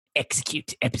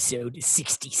Execute episode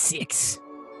 66.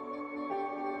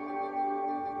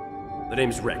 The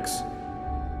name's Rex,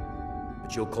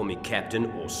 but you'll call me Captain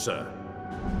or Sir.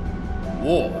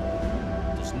 War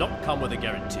does not come with a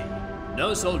guarantee.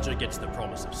 No soldier gets the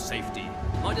promise of safety.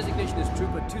 My designation is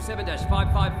Trooper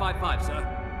 27-5555,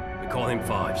 sir. We call him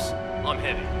Fives. I'm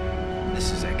Heavy.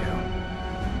 This is Echo.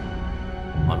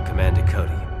 I'm Commander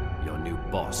Cody, your new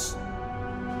boss.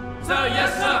 Sir,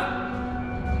 yes, sir!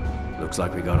 Looks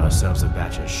like we got ourselves a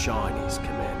batch of shinies,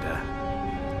 Commander.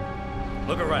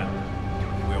 Look around.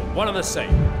 We're one and the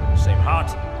same. Same heart,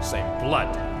 same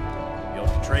blood. Your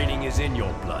training is in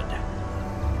your blood.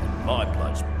 And my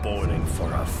blood's boiling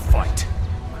for a fight.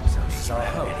 So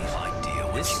have any idea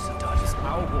what you've done? This is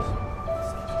our war.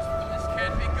 This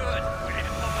can't be good. We need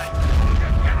to pull back.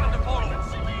 Get on the portal.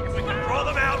 If we can draw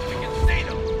them out, we can see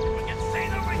them. If we can see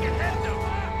them, we can hit them.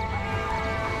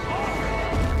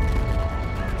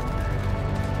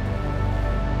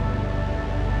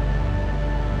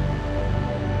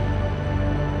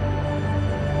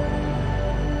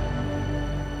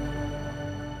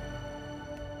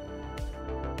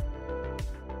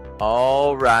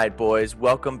 All right, boys.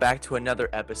 Welcome back to another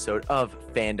episode of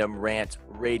Fandom Rant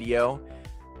Radio.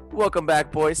 Welcome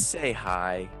back, boys. Say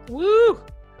hi. Woo!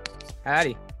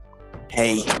 Howdy.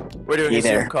 Hey, We're doing Hey a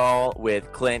Zoom there. call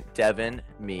with Clint, Devin,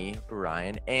 me,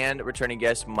 Ryan, and returning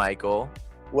guest Michael,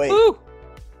 wait, Woo!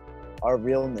 our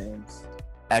real names.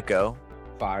 Echo.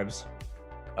 Fives.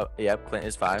 Oh, yep, Clint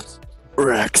is Fives.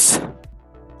 Rex.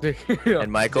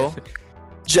 And Michael.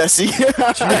 Jesse.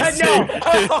 Jesse. No!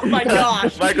 Oh my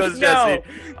gosh! Michael's No!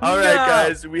 Jesse. All right, No!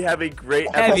 guys. We have a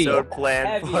great Heavy. episode planned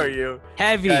Heavy. for you.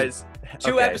 Heavy. Guys,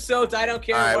 Two okay. episodes, I don't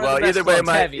care. All right. One of Well, the best either way, ones,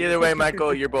 heavy.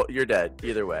 Michael, you're dead.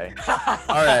 Either way.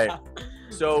 All right.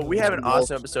 So we have an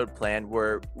awesome episode planned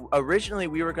where originally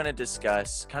we were going to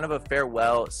discuss kind of a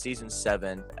farewell season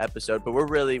 7 episode, but we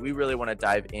really want to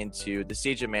dive into the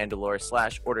Siege of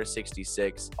Mandalore / Order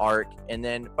 66 arc, and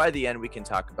then by the end we can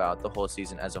talk about the whole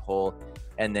season as a whole,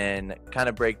 and then kind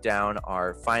of break down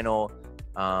our final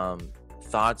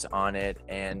thoughts on it,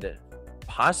 and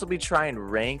possibly try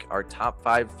and rank our top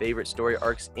 5 favorite story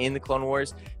arcs in the Clone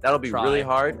Wars. That'll be Try. really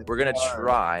hard. We're gonna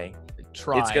try.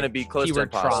 Try. It's gonna be close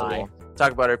Keyword to impossible. try.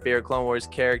 Talk about our favorite Clone Wars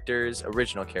characters,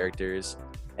 original characters,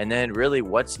 and then really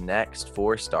what's next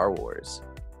for Star Wars.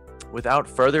 Without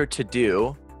further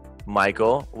to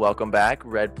Michael, welcome back.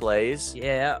 Red Plays.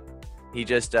 Yeah. He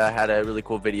just had a really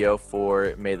cool video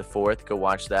for May the 4th. Go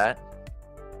watch that.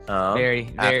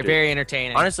 Very after-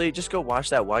 entertaining. Honestly, just go watch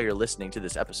that while you're listening to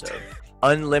this episode.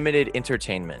 Unlimited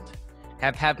entertainment.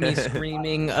 Have me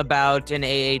screaming about an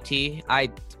AAT.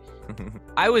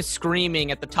 I was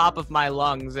screaming at the top of my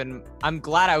lungs, and I'm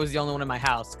glad I was the only one in my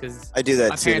house because I do my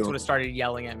that parents would too. have started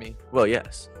yelling at me. Well,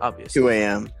 yes, obviously. 2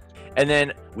 a.m. And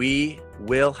then we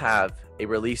will have a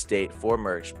release date for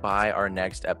merch by our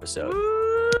next episode.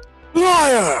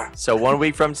 Liar! So 1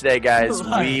 week from today, guys,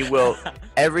 we will.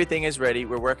 Everything is ready.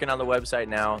 We're working on the website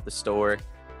now, the store,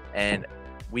 and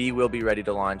we will be ready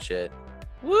to launch it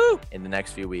Woo! in the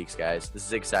next few weeks, guys. This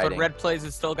is But exciting. Red Plays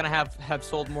is still gonna have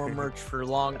sold more merch for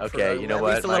long. Okay, for you know at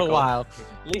what, least a little Michael? while.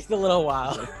 At least a little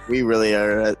while. We really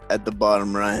are at the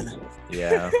bottom, Ryan.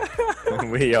 Yeah,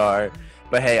 we are.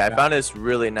 But hey, I found this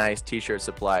really nice T-shirt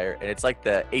supplier, and it's like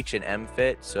the H&M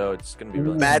fit, so it's gonna be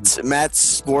really. Matt's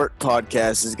sport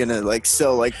podcast is gonna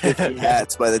sell like 50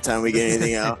 hats by the time we get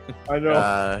anything out. I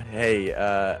know.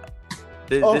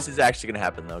 This is actually gonna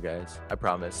happen though, guys. I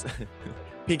promise.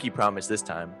 Pinky promise this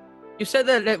time. You said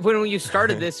that when you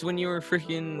started this, when you were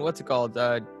freaking what's it called,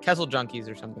 Kessel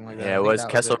Junkies or something like that. Yeah, I it think was that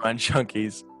Kessel it. Run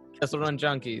Junkies. Kessel Run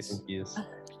Junkies. Yes.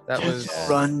 That was.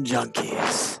 Run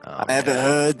Junkies. Oh, I haven't man.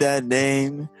 heard that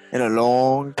name in a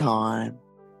long time.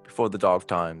 Before the dog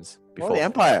times. Before the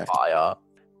Empire. Fire.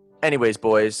 Anyways,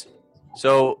 boys.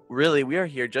 So really, we are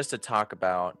here just to talk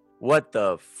about what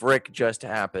the frick just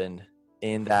happened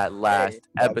in that last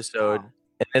episode,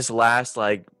 in this last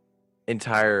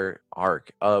entire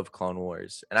arc of Clone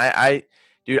Wars. And I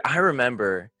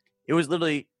remember it was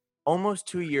literally almost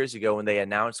 2 years ago when they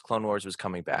announced Clone Wars was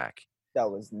coming back. That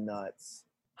was nuts.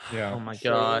 Yeah. Oh my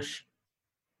gosh.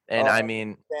 And Oh. I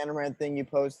mean, Phantom Rant thing you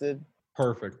posted.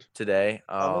 Perfect. today,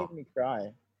 That made me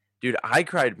cry. dude, I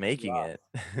cried making Wow.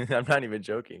 it. I'm not even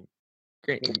joking.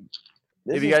 Great.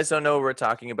 If you guys don't know what we're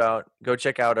talking about, go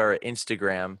check out our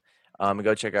Instagram. And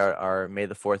go check out our May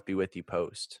the 4th Be With You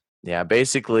post. Yeah,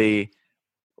 basically,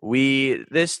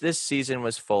 this season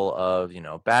was full of,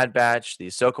 Bad Batch, the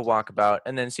Ahsoka Walkabout,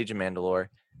 and then Siege of Mandalore.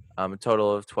 A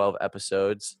total of 12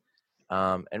 episodes.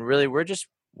 And really,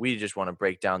 we just want to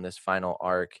break down this final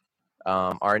arc,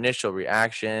 our initial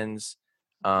reactions,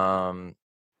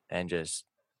 and just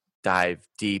dive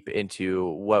deep into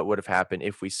what would have happened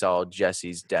if we saw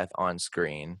Jesse's death on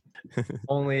screen.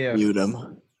 Only if. Mute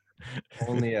him.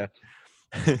 Only if.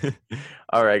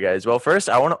 All right, guys. Well, first,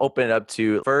 I want to open it up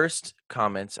to first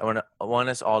comments. I want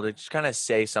us all to just kind of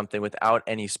say something without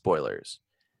any spoilers.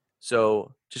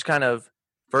 So, just kind of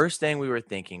first thing we were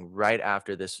thinking right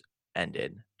after this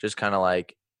ended, just kind of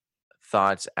like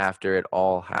thoughts after it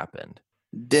all happened.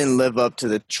 Didn't live up to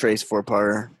the Trace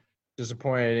 4-parter.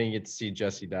 Disappointed I didn't get to see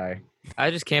Jesse die.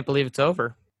 I just can't believe it's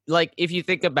over. Like, if you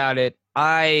think about it,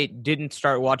 I didn't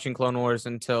start watching Clone Wars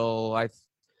until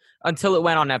it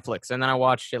went on Netflix, and then I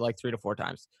watched it like 3 to 4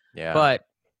 times. Yeah. But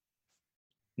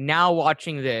now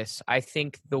watching this, I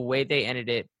think the way they ended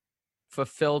it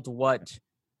fulfilled what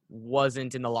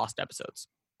wasn't in the lost episodes.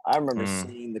 I remember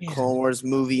seeing the Clone Wars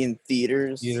movie in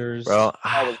theaters. Bro,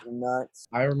 That was nuts.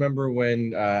 I remember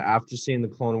when after seeing the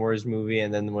Clone Wars movie,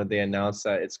 and then when they announced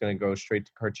that it's going to go straight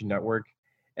to Cartoon Network,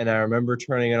 and I remember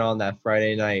turning it on that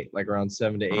Friday night, like around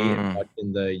 7 to 8, and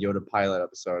watching the Yoda pilot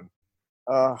episode.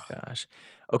 Oh, gosh.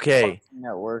 Okay,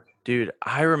 Network. dude,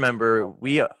 I remember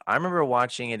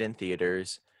watching it in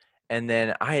theaters, and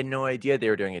then I had no idea they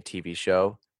were doing a TV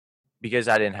show because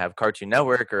I didn't have Cartoon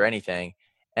Network or anything.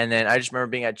 And then I just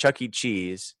remember being at Chuck E.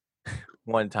 Cheese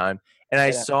one time, and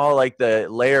I saw like the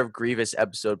Lair of Grievous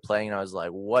episode playing, and I was like,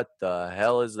 "What the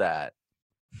hell is that?"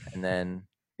 And then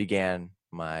began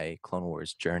my Clone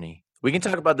Wars journey. We can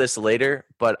talk about this later,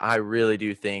 but I really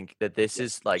do think that this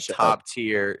is like top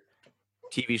tier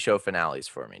TV show finales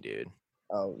for me, dude.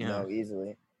 Oh, no,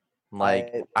 easily.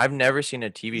 Like, I've never seen a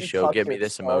TV show get me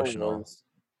this emotional in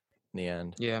the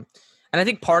end. Yeah. And I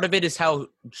think part of it is how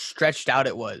stretched out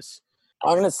it was.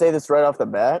 I'm going to say this right off the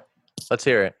bat. Let's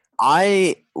hear it.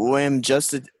 I am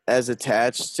just as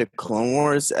attached to Clone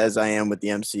Wars as I am with the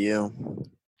MCU.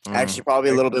 Actually,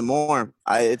 probably a little bit more.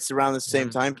 It's around the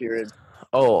same time period.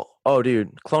 Oh,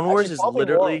 dude. Clone Wars is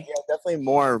literally... More. Yeah, definitely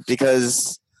more,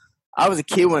 because I was a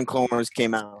kid when Clone Wars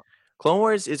came out. Clone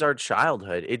Wars is our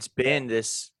childhood. It's been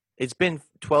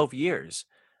 12 years.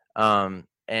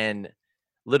 And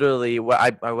literally what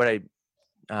I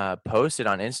posted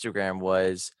on Instagram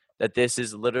was that this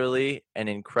is literally an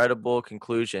incredible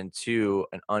conclusion to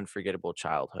an unforgettable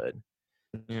childhood.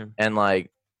 Yeah. And like,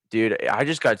 dude, I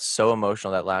just got so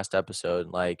emotional that last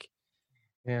episode. Like,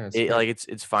 Yeah,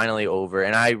 it's finally over.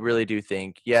 And I really do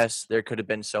think, yes, there could have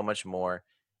been so much more,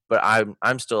 but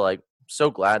I'm still like so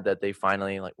glad that they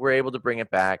finally like were able to bring it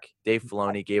back. Dave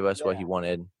Filoni gave us what he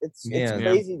wanted. It's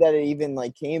crazy that it even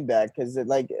like came back, because it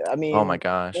oh my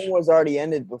gosh, Clone Wars already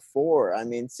ended before. I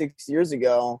mean, 6 years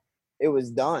ago it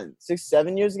was done.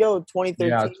 7 years ago, 2013.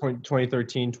 Yeah,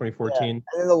 2013, 2014. Yeah. And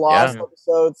then the lost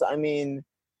episodes, I mean,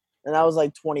 and that was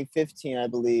like 2015, I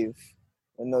believe,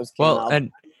 when those came out.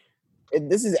 And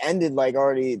this has ended like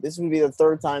already. This would be the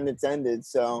third time it's ended.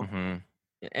 So,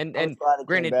 and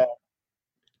granted,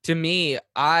 to me,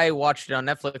 I watched it on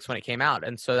Netflix when it came out,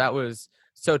 and so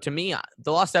to me,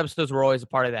 the lost episodes were always a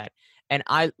part of that. And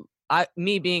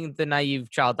me being the naive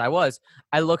child I was,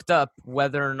 I looked up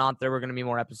whether or not there were going to be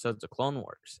more episodes of Clone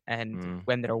Wars, and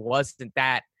when there wasn't,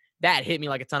 that hit me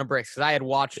like a ton of bricks, because I had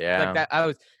watched like that. I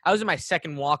was in my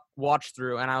second watch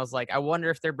through, and I was like, I wonder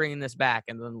if they're bringing this back,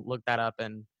 and then looked that up,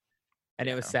 and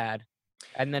it was sad.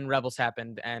 And then Rebels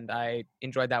happened, and I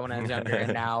enjoyed that when I was younger,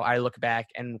 and now I look back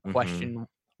and question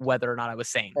whether or not I was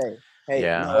sane. Hey,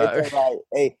 no, it's all right.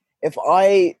 Hey, if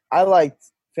I liked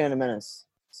Phantom Menace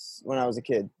when I was a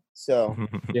kid. So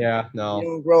yeah, no. You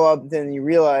don't grow up, then you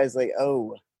realize like,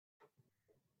 oh.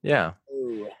 Yeah.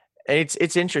 Oh.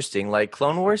 It's interesting. Like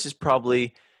Clone Wars is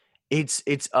probably it's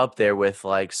up there with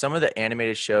like some of the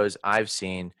animated shows I've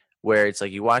seen where it's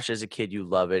like you watch it as a kid, you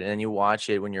love it, and then you watch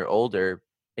it when you're older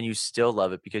and you still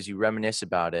love it because you reminisce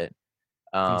about it.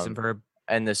 Phineas and Ferb.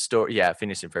 And the story,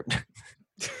 Phineas and Ferb.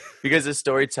 Because the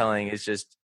storytelling is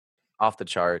just off the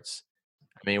charts.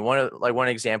 I mean, one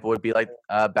example would be like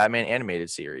Batman animated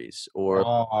series or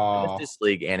Justice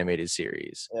League animated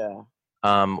series. Yeah.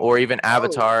 Or even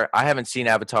Avatar. I haven't seen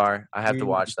Avatar. I have to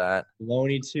watch that.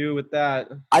 Filoni too with that.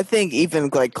 I think even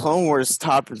like Clone Wars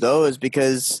topped those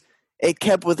because it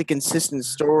kept with a consistent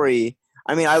story.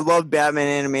 I mean, I love Batman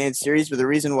animated series, but the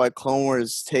reason why Clone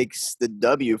Wars takes the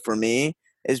W for me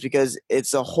is because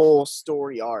it's a whole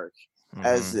story arc.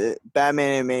 As Batman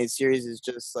animated series is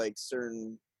just like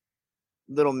certain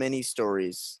little mini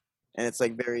stories, and it's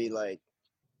like very like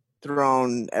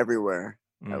thrown everywhere.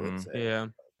 I would say. Yeah.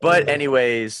 But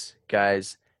anyways,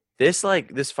 guys, this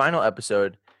final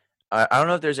episode, I don't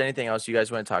know if there's anything else you guys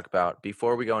want to talk about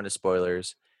before we go into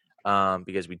spoilers.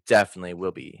 because we definitely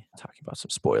will be talking about some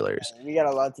spoilers. We got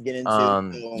a lot to get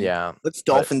into. Yeah. Let's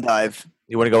dolphin dive.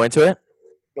 You want to go into it?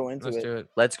 Go into Let's it. do it.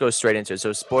 Let's go straight into it.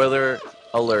 So, spoiler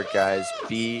alert, guys.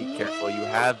 Be careful. You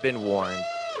have been warned.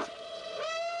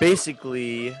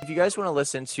 Basically, if you guys want to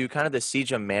listen to kind of the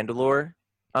Siege of Mandalore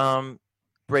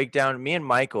breakdown, me and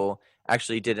Michael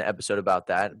actually did an episode about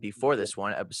that before this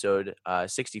one, episode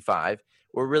 65.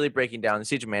 We're really breaking down the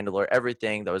Siege of Mandalore,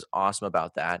 everything that was awesome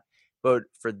about that. But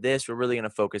for this, we're really going to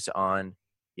focus on,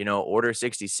 Order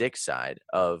 66 side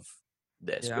of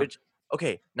this, which,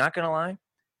 okay, not going to lie,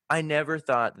 I never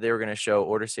thought they were going to show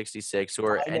Order 66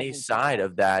 or any side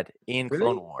of that in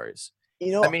Clone Wars. A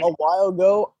while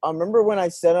ago, I remember when I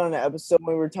said on an episode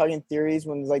when we were talking theories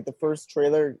when like the first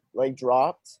trailer like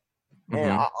dropped,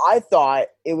 and I thought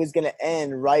it was gonna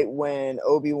end right when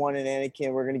Obi-Wan and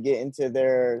Anakin were gonna get into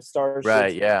their starships.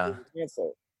 Right. Yeah.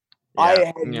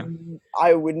 I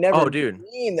would never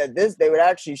dream that they would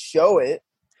actually show it.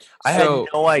 I had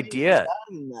no idea.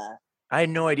 I had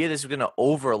no idea this was gonna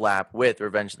overlap with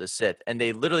Revenge of the Sith, and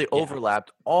they literally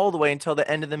overlapped all the way until the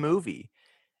end of the movie.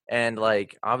 And,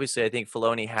 like, obviously, I think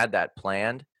Filoni had that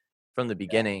planned from the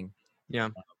beginning. Yeah.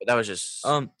 But that was just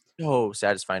so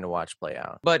satisfying to watch play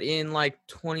out. But in, like,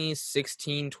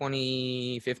 2016,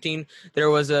 2015, there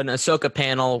was an Ahsoka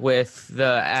panel with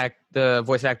the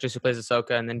voice actress who plays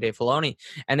Ahsoka and then Dave Filoni.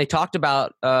 And they talked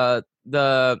about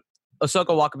the Ahsoka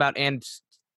walkabout and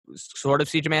sort of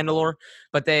Siege of Mandalore.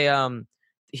 But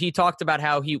he talked about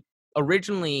how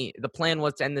originally the plan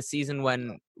was to end the season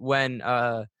when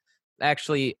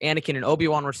actually Anakin and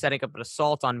Obi-Wan were setting up an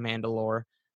assault on Mandalore,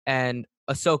 and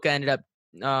Ahsoka ended up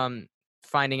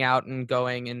finding out and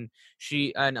going, and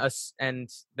then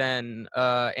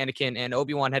Anakin and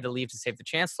Obi-Wan had to leave to save the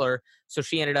Chancellor, so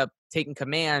she ended up taking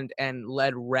command and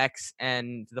led Rex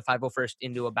and the 501st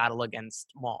into a battle against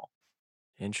Maul.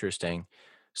 Interesting.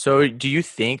 So do you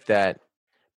think that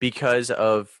because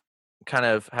of kind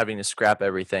of having to scrap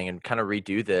everything and kind of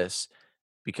redo this,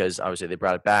 because obviously they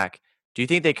brought it back, do you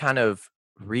think they kind of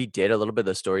redid a little bit of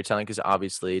the storytelling? Because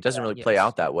obviously it doesn't really play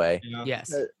out that way. Yeah.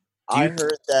 Yes. I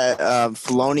heard that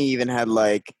Filoni even had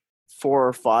like 4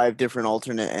 or 5 different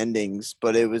alternate endings,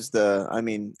 but it was a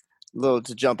little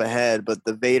to jump ahead, but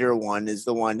the Vader one is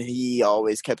the one he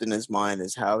always kept in his mind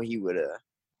as how he would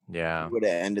have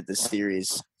ended the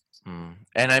series.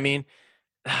 And I mean,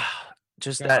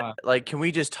 just that, like, can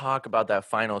we just talk about that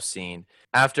final scene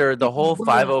after the whole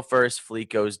 501st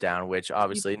fleet goes down, which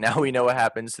obviously now we know what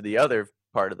happens to the other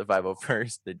part of the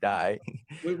 501st that die.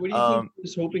 What do you think he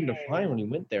was hoping to find when he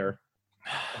went there?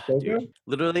 Dude,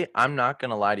 literally, I'm not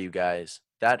going to lie to you guys.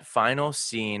 That final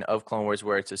scene of Clone Wars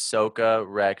where it's Ahsoka,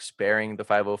 Rex bearing the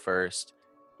 501st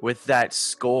with that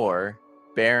score,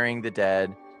 bearing the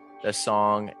dead, the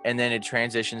song, and then it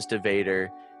transitions to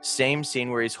Vader. Same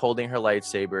scene where he's holding her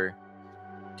lightsaber.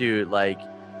 Dude, like,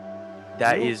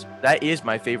 that is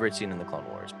my favorite scene in the Clone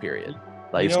Wars, period.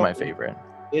 Like, it's my favorite.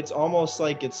 It's almost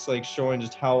like it's like showing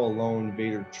just how alone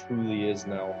Vader truly is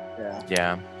now.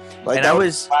 Yeah. Like, and that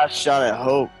was last shot at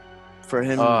hope for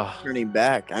him Oh. turning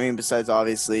back. I mean, besides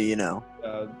obviously,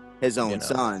 his own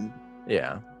son.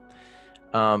 Yeah.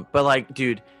 But like,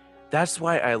 dude, that's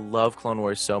why I love Clone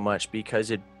Wars so much,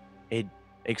 because it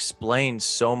explains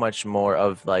so much more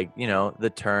of, like,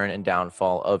 the turn and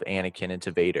downfall of Anakin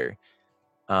into Vader.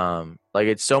 Like,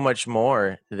 it's so much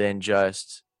more than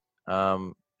just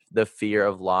the fear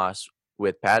of loss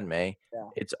with Padme. Yeah.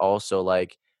 It's also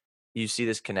like you see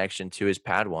this connection to his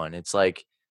Padawan. It's like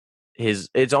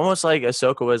it's almost like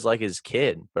Ahsoka was like his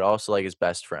kid, but also like his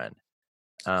best friend.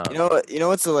 You know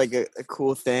what's like a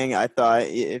cool thing? I thought,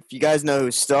 if you guys know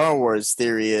who Star Wars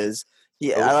Theory is,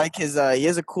 I like his he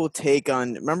has a cool take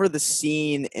on, remember the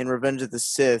scene in Revenge of the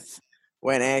Sith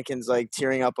when Anakin's like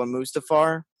tearing up on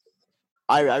Mustafar?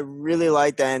 I really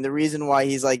like that, and the reason why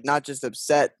he's like not just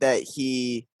upset that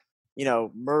he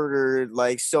murdered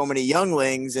like so many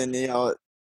younglings and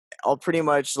all pretty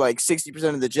much like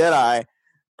 60% of the Jedi,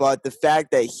 but the fact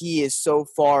that he is so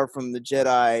far from the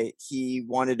Jedi he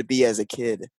wanted to be as a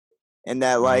kid, and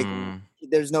that like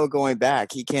there's no going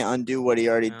back. He can't undo what he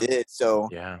already did. So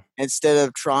instead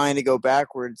of trying to go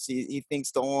backwards, he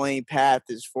thinks the only path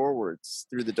is forwards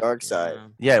through the dark side.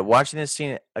 Yeah, watching this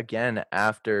scene again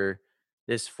after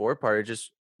this 4-part,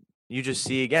 you just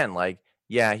see again, like,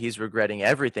 yeah, he's regretting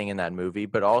everything in that movie,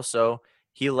 but also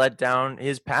he let down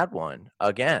his Padawan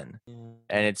again,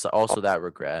 and it's also that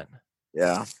regret.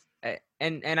 Yeah,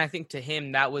 and I think to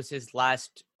him that was his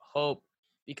last hope,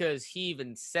 because he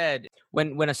even said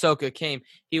when Ahsoka came,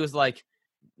 he was like,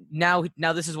 now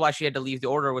this is why she had to leave the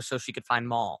Order, was so she could find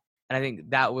Maul. And I think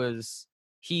that was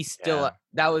he still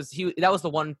that was the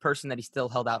one person that he still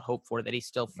held out hope for, that he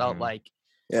still felt like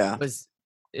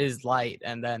is light.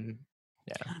 And then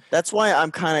that's why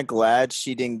I'm kind of glad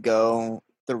she didn't go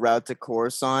the route to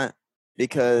Coruscant,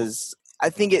 because I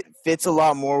think it fits a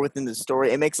lot more within the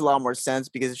story. It makes a lot more sense,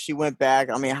 because if she went back,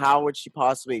 I mean, how would she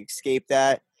possibly escape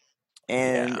that?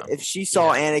 And if she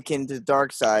saw Anakin to the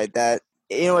dark side, that,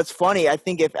 you know, it's funny. I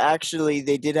think if actually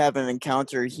they did have an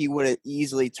encounter, he would have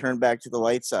easily turned back to the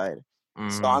light side.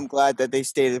 So I'm glad that they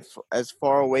stayed as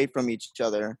far away from each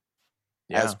other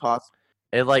as possible.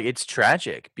 It's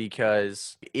tragic,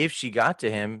 because if she got to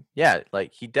him,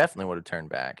 like he definitely would have turned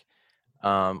back,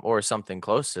 or something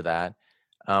close to that.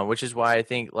 Which is why I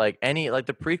think like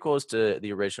the prequels to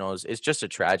the originals, it's just a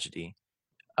tragedy.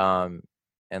 And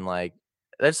like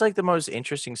that's like the most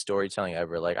interesting storytelling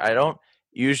ever. Like I'm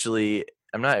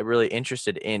not really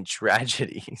interested in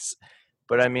tragedies,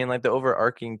 but I mean like the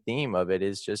overarching theme of it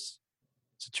is just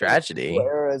it's a tragedy. The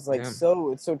era is like it's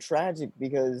so tragic,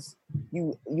 because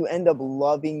you end up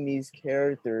loving these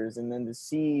characters, and then to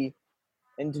see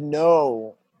and to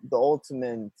know the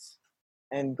ultimate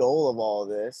end goal of all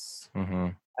this.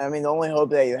 I mean, the only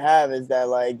hope that you have is that,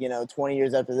 like, you know, 20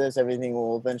 years after this, everything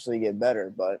will eventually get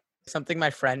better. But something my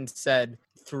friend said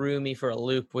threw me for a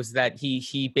loop was that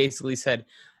he basically said,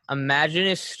 imagine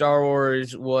if Star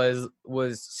Wars was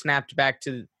snapped back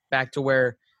to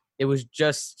where it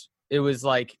was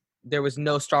like there was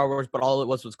no Star Wars, but all it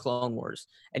was Clone Wars,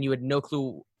 and you had no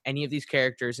clue any of these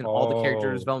characters, and all the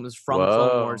character developments from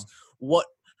Clone Wars. What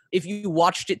if you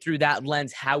watched it through that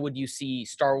lens? How would you see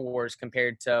Star Wars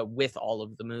compared to with all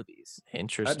of the movies?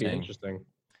 Interesting. That'd be interesting.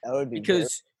 That would be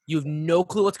because you have no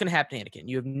clue what's going to happen to Anakin.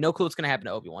 You have no clue what's going to happen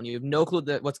to Obi-Wan. You have no clue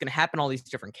what's going to happen to all these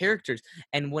different characters.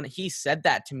 And when he said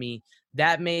that to me,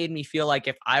 that made me feel like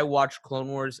if I watch Clone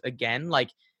Wars again,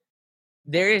 like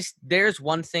there's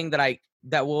one thing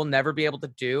that we'll never be able to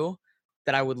do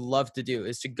that I would love to do,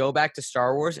 is to go back to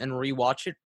Star Wars and rewatch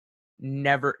it.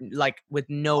 Never, like, with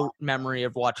no memory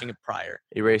of watching it prior.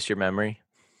 Erase your memory.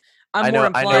 I know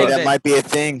that might be a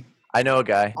thing. I know a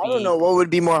guy. I don't know what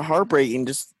would be more heartbreaking,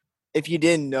 just if you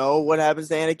didn't know what happens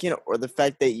to Anakin, or the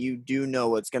fact that you do know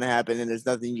what's going to happen and there's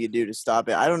nothing you can do to stop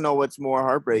it. I don't know what's more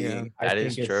heartbreaking. That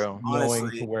is true.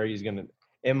 Knowing to where he's going to,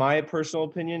 in my personal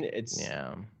opinion,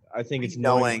 I think it's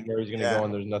knowing where he's going to go,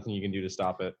 and there's nothing you can do to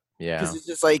stop it. Yeah. Because it's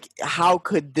just like, how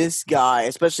could this guy,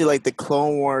 especially like the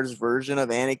Clone Wars version of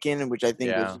Anakin, which I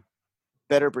think was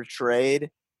better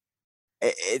portrayed,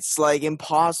 it's like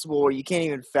impossible, or you can't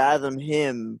even fathom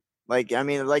him. Like, I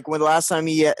mean, like when the last time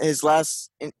his last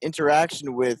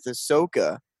interaction with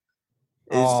Ahsoka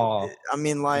is, I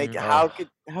mean, like how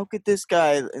could this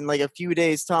guy in like a few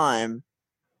days' time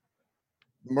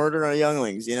murder our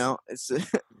younglings? You know, it's.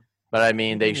 But I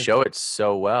mean, they show it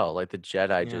so well. Like the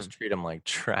Jedi just treat him like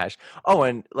trash. Oh,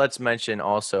 and let's mention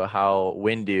also how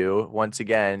Windu once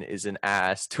again is an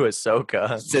ass to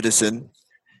Ahsoka. Citizen.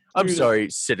 I'm sorry,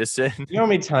 citizen. You know how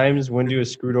many times Windu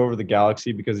has screwed over the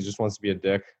galaxy because he just wants to be a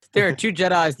dick? There are two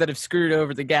Jedis that have screwed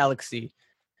over the galaxy: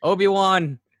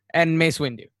 Obi-Wan and Mace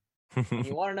Windu. And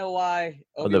you want to know why?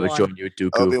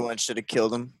 Obi-Wan should have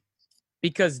killed him.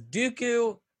 Because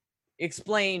Dooku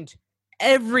explained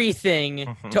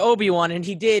everything to Obi-Wan, and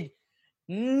he did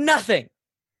nothing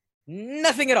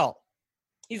at all.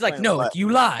 He's like, no, you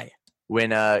lie. When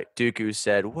Dooku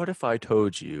said, what if I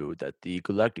told you that the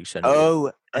Galactic Center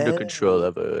is under control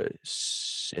of a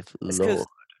Sith Lord?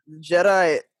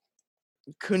 Jedi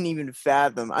couldn't even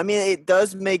fathom. I mean, it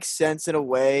does make sense in a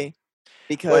way,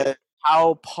 because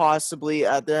how possibly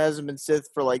there hasn't been Sith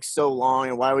for like so long,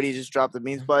 and why would he just drop the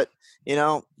beams? But you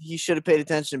know, he should have paid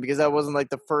attention, because that wasn't like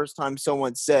the first time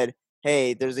someone said,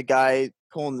 hey, there's a guy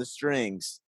pulling the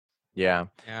strings. Yeah.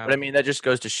 But I mean, that just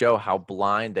goes to show how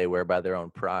blind they were by their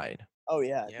own pride. Oh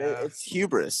yeah. It's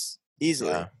hubris,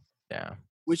 easily. Yeah.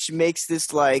 Which makes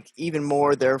this like even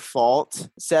more their fault.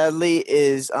 Sadly,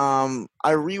 is I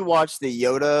rewatched the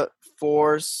Yoda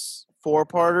Force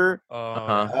 4-parter,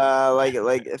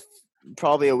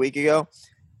 probably a week ago.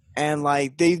 And,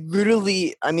 like, they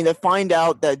literally, I mean, they find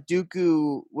out that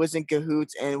Dooku was in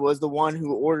cahoots and was the one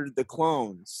who ordered the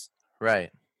clones.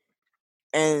 Right.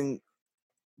 And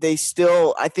they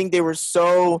still, I think they were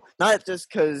so, not just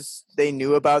because they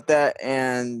knew about that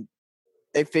and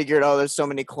they figured, oh, there's so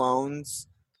many clones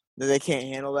that they can't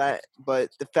handle that. But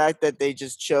the fact that they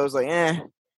just chose, like, it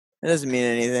doesn't mean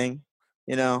anything.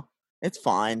 You know, it's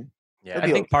fine. Yeah,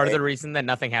 I think part of the reason that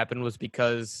nothing happened was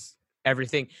because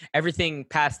everything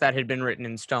past that had been written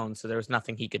in stone, so there was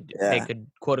nothing he could do. They could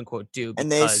quote unquote do.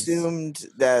 And they assumed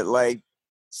that, like,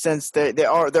 since they're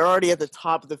already at the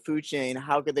top of the food chain,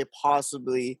 how could they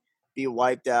possibly be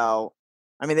wiped out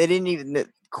I mean, they didn't even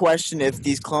question if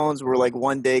these clones were like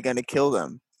one day going to kill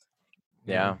them.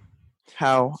 Yeah.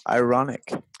 How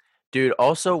ironic. Dude,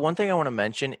 also one thing I want to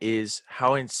mention is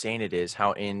how insane it is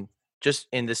how in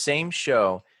the same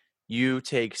show you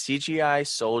take CGI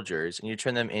soldiers and you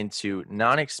turn them into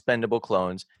non-expendable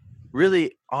clones,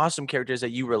 really awesome characters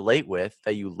that you relate with,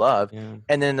 that you love, and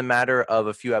then in the matter of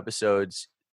a few episodes,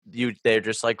 they're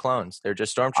just like clones. They're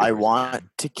just stormtroopers. I want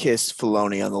to kiss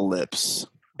Filoni on the lips.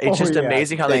 It's just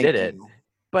amazing how they Thank did it. you.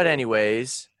 But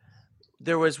anyways,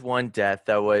 there was one death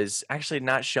that was actually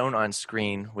not shown on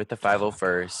screen with the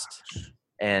 501st.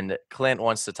 And Clint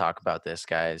wants to talk about this,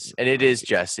 guys. And it is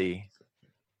Jesse.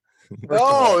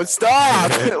 No,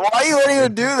 stop. Why are you letting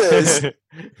him do this?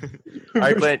 All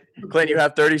right, Clint, you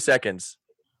have 30 seconds.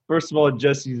 First of all,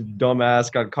 Jesse's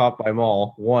dumbass got caught by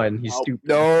Maul. 1, he's stupid.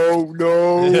 No.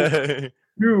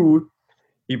 2,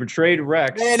 he betrayed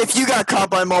Rex. Man, if you got caught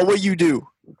by Maul, what you do?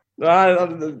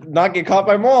 Not get caught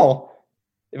by Maul.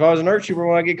 If I was an Earth Trooper,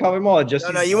 when I get caught by Maul,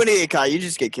 No, you wouldn't get caught. You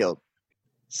just get killed.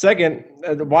 Second,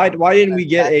 why didn't we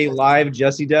get a live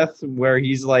Jesse death where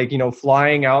he's like,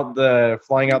 flying out the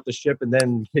ship and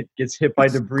then gets hit by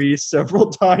debris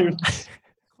several times?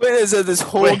 Clint has had this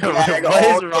whole Wait, gag what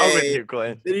all is wrong with day you,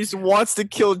 Clint? that he just wants to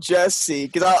kill Jesse.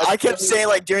 Because I kept saying,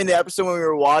 like, during the episode when we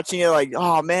were watching it, like,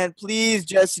 oh, man, please,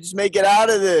 Jesse, just make it out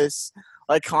of this.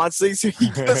 Like, constantly. So he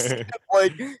just kept,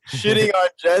 like, shitting on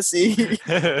Jesse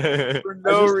for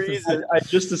no reason. I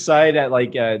just decided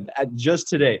just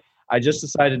today. I just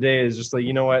decided today is just like,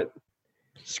 you know what?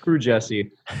 Screw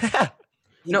Jesse.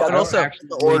 No, and also,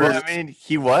 I mean,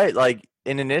 he what? Like,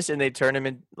 in an instant, they turn him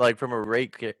in, like, from a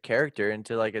great character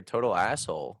into, like, a total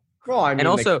asshole. Well, I mean, and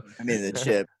also, the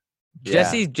chip.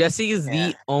 Jesse is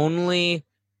the only,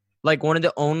 like, one of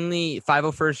the only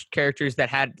 501st characters that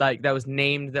had, like, that was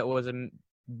named that was a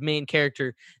main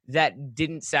character that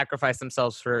didn't sacrifice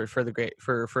themselves for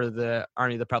the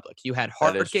Army of the Republic. You had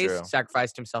Hardcase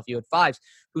sacrificed himself. You had Fives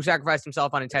who sacrificed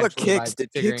himself unintentionally by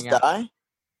figuring out. Die?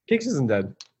 Kix isn't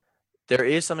dead. There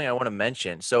is something I want to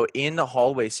mention. So in the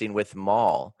hallway scene with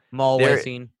Maul, there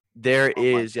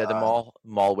is the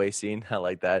Maulway scene. I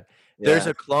like that. Yeah. There's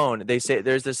a clone. They say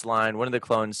there's this line. One of the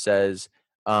clones says,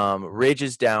 "Ridge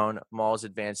is down. Maul's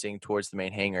advancing towards the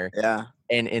main hangar." Yeah.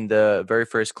 And in the very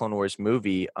first Clone Wars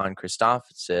movie on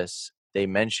Christophsis, they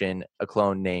mention a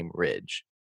clone named Ridge.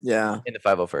 Yeah. In the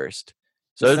 501st.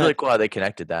 So it's really cool how they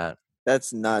connected that.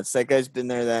 That's nuts. That guy's been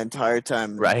there that entire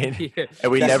time. Right? Yeah.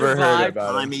 And we never heard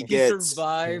about him. He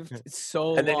survived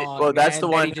so and then long. Well, that's the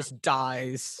one. He just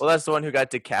dies. Well, that's the one who got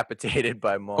decapitated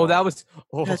by Maul. Oh, that was.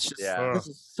 Oh, that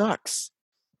just sucks.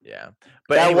 Yeah.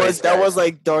 But that was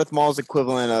like Darth Maul's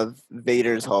equivalent of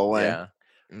Vader's hallway. Yeah.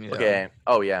 Okay.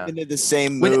 Oh, yeah. They did the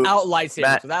same move. Without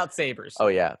lightsabers, without sabers. Oh,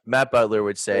 yeah. Matt Butler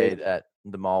would say that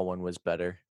the Maul one was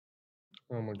better.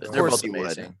 Oh, my God. Of course he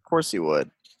would. Of course he would.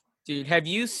 Dude, have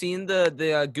you seen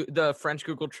the French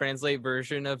Google Translate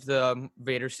version of the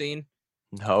Vader scene?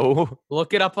 No.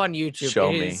 Look it up on YouTube.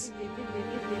 Show me.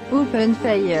 Open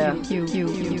fire.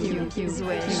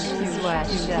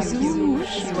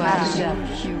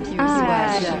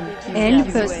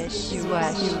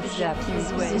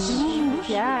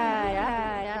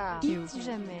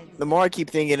 The more I keep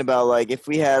thinking about, like, if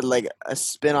we had, like, a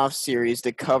spin-off series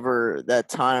to cover that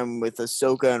time with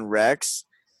Ahsoka and Rex,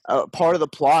 part of the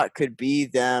plot could be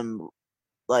them,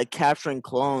 like, capturing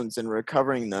clones and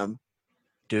recovering them.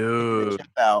 Dude.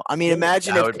 I mean,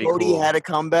 imagine if Cody had a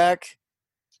comeback.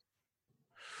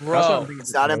 Bro,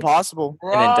 it's not impossible.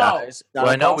 And then dies. Well,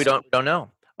 I know we don't know.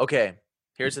 Okay,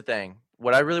 here's the thing.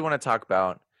 What I really want to talk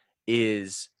about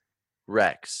is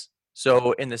Rex.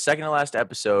 So in the second to last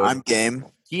episode, I'm game.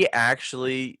 He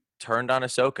actually turned on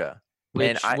Ahsoka,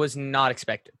 which was not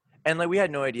expected. And like we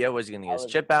had no idea was he going to get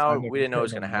his chip out. We didn't know it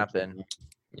was going to happen.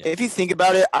 Yeah. If you think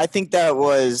about it, I think that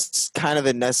was kind of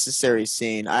a necessary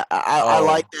scene. I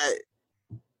like that.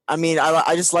 I mean,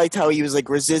 I just liked how he was like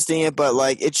resisting it, but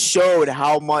like it showed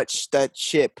how much that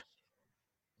chip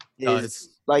is.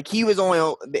 Like he was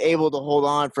only able to hold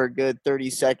on for a good 30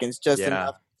 seconds, just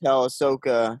enough to tell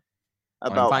Ahsoka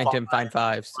about find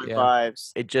fives.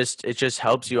 Fives. It just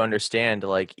helps you understand,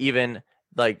 like even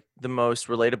like the most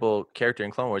relatable character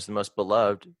in Clone Wars, the most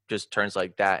beloved, just turns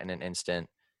like that in an instant.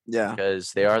 Yeah,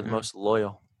 because they are the most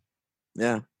loyal.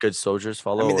 Yeah, good soldiers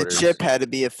follow orders. The chip had to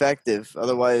be effective,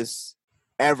 otherwise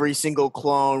every single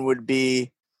clone would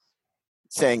be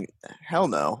saying, hell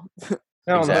no.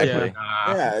 Exactly.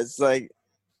 Yeah, it's like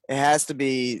it has to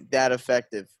be that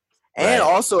effective. And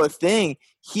also a thing,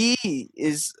 he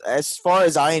is, as far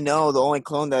as I know, the only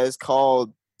clone that is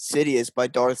called Sidious by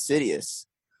Darth Sidious.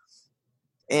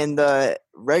 in the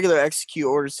regular execute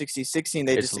Order 6016,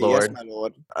 they It's just say, Lord. yes, my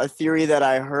lord. A theory that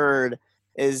I heard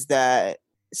is that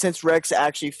since Rex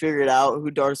actually figured out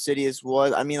who Darth Sidious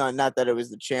was, I mean, not that it was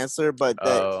the Chancellor, but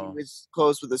that he was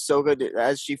close with Ahsoka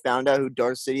as she found out who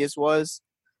Darth Sidious was,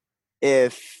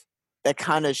 if that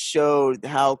kind of showed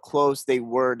how close they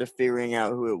were to figuring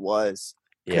out who it was.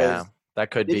 Yeah,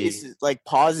 that could be. Sidious like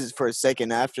pauses for a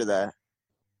second after that.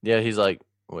 Yeah, he's like,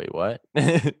 wait, what?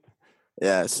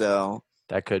 Yeah, so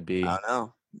that could be. I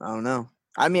don't know.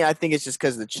 I mean, I think it's just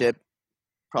because the chip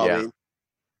probably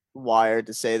wired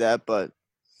to say that, but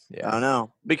I don't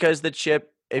know. Because the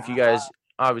chip, if you guys,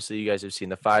 obviously you guys have seen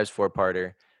the 5's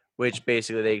 4-parter, which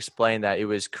basically they explain that it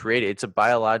was created. It's a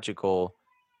biological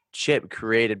chip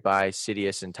created by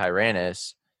Sidious and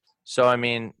Tyrannus. So, I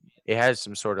mean, it has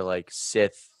some sort of like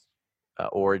Sith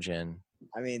origin.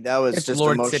 I mean, that was just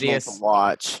Lord emotional Sidious. to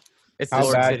watch. It's How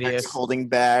Lord bad Sidious. Holding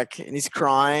back, and he's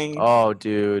crying. Oh,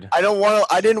 dude. I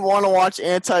didn't want to watch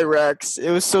Anti-Rex.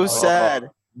 It was so sad.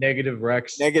 Negative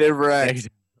Rex. Negative Rex.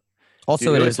 Also,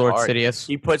 Dude, it it is was Lord hard. Sidious.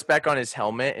 He puts back on his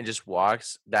helmet and just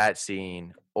walks. That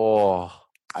scene. Oh.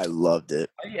 I loved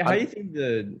it. How do you think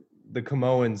the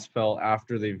Camoans felt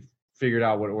after they figured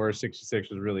out what Order 66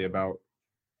 was really about?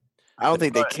 I don't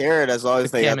think they cared as long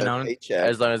as they got their Cameron. paycheck.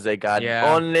 As long as they got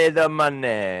Yeah. only the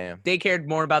money. They cared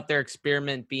more about their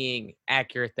experiment being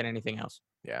accurate than anything else.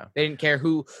 Yeah. They didn't care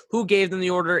who gave them the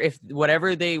order. If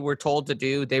whatever they were told to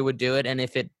do, they would do it. And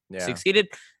if it succeeded,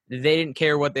 they didn't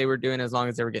care what they were doing as long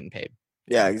as they were getting paid.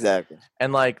 Yeah, exactly.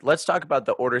 And like, let's talk about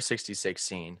the Order 66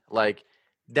 scene. Like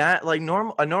that, like a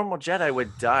normal Jedi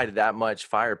would die to that much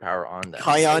firepower on them.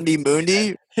 Hyandi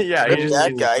Mundi? Yeah, he just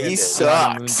that guy, he landed.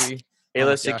 sucks. Mundi. Ayla Oh,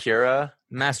 gosh. Secura.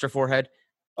 Master Forehead.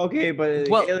 Okay, but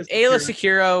Well, Ayla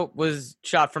Secura was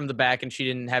shot from the back, and she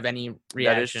didn't have any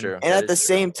reaction. That is true. And at the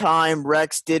same time,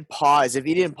 Rex did pause. If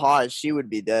he didn't pause, she would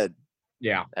be dead.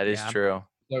 Yeah, That is Yeah. true.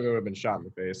 Ahsoka would have been shot in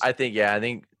the face. I think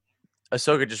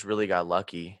Ahsoka just really got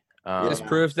lucky. This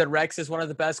proves that Rex is one of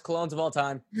the best clones of all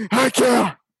time. Heck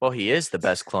yeah! Well, he is the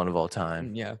best clone of all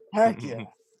time. Yeah. Heck yeah!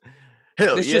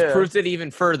 Hell This just proves it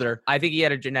even further. I think he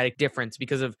had a genetic difference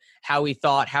because of how he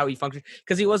thought, how he functioned.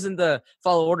 Because he wasn't the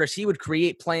follow orders. He would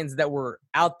create plans that were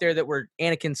out there that were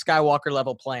Anakin Skywalker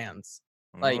level plans.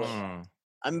 Like,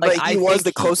 I mean, Like, but I he was think the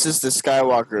he- closest to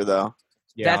Skywalker, though.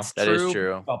 yeah, that's That true. is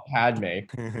true. about Padme.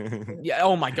 Yeah.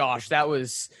 Oh my gosh, that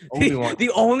was Obi-Wan. the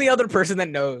only other person that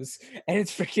knows, and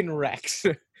it's freaking Rex.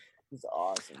 He's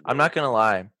awesome. I'm not gonna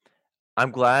lie.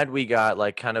 I'm glad we got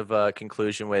like kind of a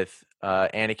conclusion with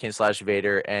Anakin /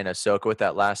 Vader and Ahsoka with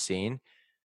that last scene.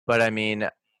 But I mean,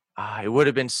 it would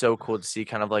have been so cool to see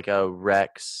kind of like a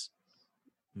Rex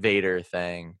Vader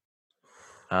thing.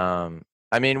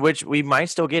 I mean, which we might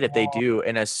still get if they do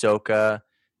an Ahsoka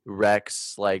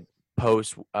Rex like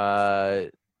post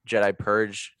Jedi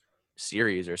Purge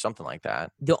series or something like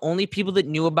that. The only people that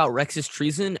knew about Rex's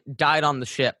treason died on the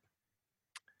ship.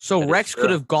 So That is Rex true.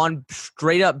 could have gone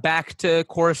straight up back to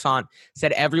Coruscant,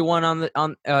 said everyone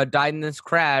died in this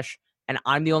crash, and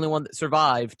I'm the only one that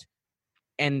survived,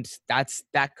 and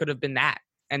that could have been that,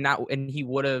 and he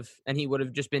would have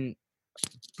just been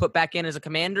put back in as a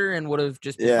commander and would have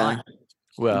just been Yeah. fine.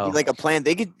 Well, Like a plan.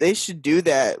 They should do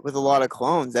that with a lot of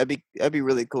clones. That'd be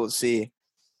really cool to see.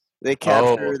 They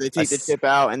capture, they take the chip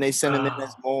out, and they send them in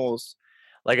as moles.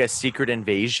 like a secret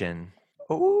invasion.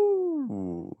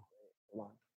 Ooh.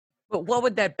 But what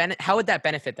would that how would that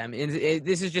benefit them?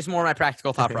 This is just more my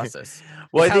practical thought process.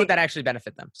 Well, I How think would that actually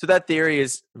benefit them? so. That theory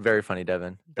is very funny,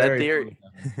 Devin. That Very theory,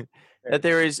 funny, that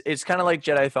theory is it's kind of like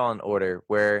Jedi Fallen Order,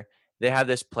 where they have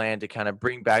this plan to kind of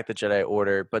bring back the Jedi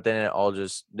Order, but then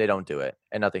they don't do it,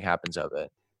 and nothing happens of it.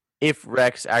 If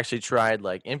Rex actually tried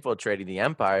like infiltrating the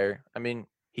Empire, I mean,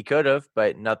 he could have,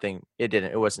 but nothing. It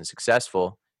didn't. It wasn't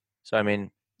successful. So I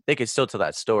mean, they could still tell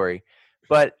that story,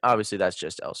 but obviously that's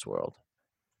just Elseworld.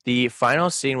 The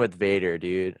final scene with Vader,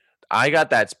 dude. I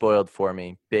got that spoiled for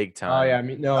me big time. Oh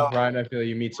yeah, Ryan, I feel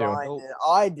you. Me too.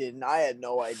 I didn't. I had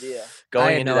no idea. Going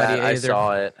I had into no that, idea I either.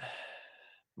 saw it.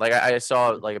 Like I saw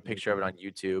like a picture of it on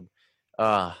YouTube.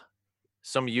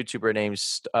 Some YouTuber named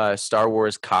Star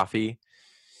Wars Coffee.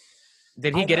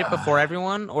 Did he get it before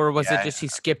everyone, or was Yeah. it just he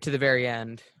skipped to the very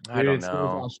end? I don't It's those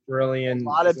know. Australian. A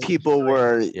lot of people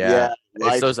were. Yeah, it's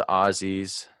like- those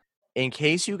Aussies. In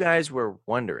case you guys were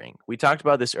wondering, we talked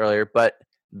about this earlier, but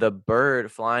the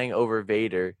bird flying over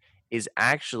Vader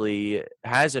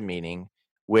has a meaning,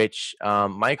 which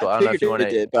Michael, I don't know if you want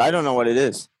to. but I don't know what it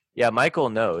is. Yeah, Michael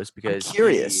knows because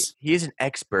curious. He's an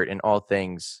expert in all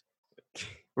things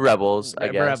Rebels, I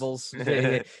guess. Rebels.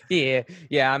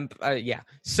 Yeah.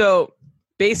 So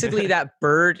basically, that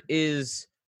bird is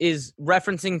is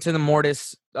referencing to the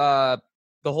Mortis, the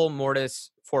whole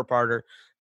Mortis 4-parter,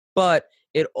 but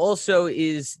it also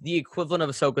is the equivalent of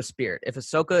Ahsoka's spirit. If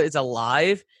Ahsoka is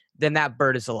alive, then that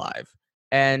bird is alive.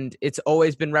 And it's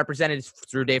always been represented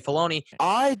through Dave Filoni.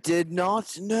 I did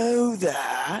not know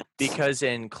that. Because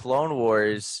in Clone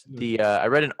Wars, I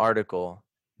read an article,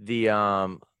 the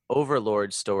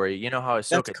Overlord story. You know how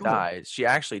Ahsoka cool. dies? She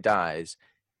actually dies,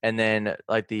 and then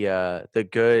like the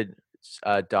good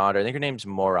daughter, I think her name's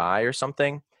Morai or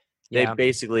something. They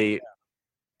basically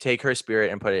take her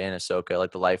spirit and put it in Ahsoka,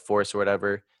 like the life force or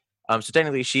whatever. So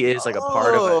technically, she is like a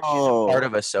part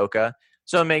of Ahsoka.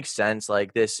 So it makes sense.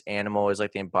 Like this animal is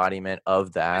like the embodiment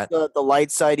of that. The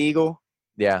light side eagle.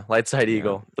 Yeah, light side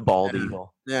eagle, the bald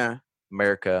eagle. Yeah,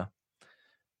 America.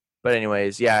 But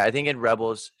anyways, yeah, I think in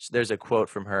Rebels, there's a quote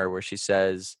from her where she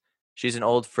says, "She's an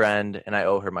old friend, and I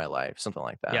owe her my life," something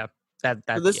like that. Yeah,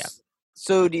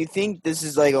 So do you think this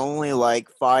is like only like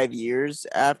 5 years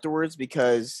afterwards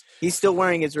because he's still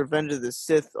wearing his Revenge of the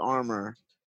Sith armor?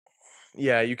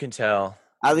 Yeah, you can tell.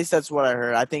 At least that's what I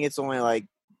heard. I think it's only like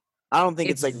I don't think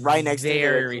it's like right next to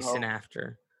very recent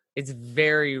after. It's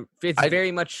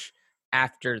very much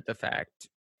after the fact.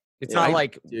 It's not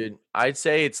like, dude, I'd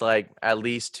say it's like at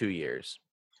least 2 years.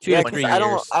 2 to 3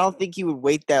 years. I don't think he would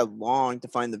wait that long to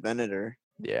find the Venator.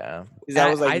 Yeah. That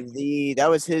was like that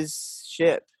was his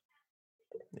ship.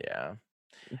 Yeah.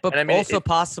 But I mean, also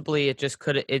possibly it just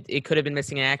could have been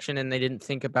missing in action and they didn't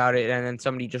think about it and then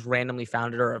somebody just randomly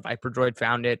found it or a Viper droid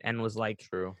found it and was like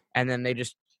true. And then they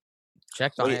just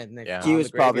checked on it and he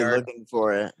was probably looking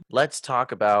for it. Let's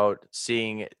talk about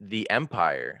seeing the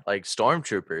Empire, like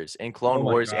stormtroopers in Clone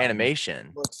Wars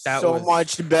animation. That was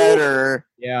much better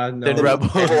than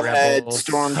Rebels.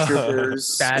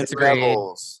 Stormtroopers. That's great.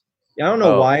 Rebels. Yeah, I don't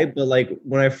know why, but like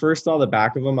when I first saw the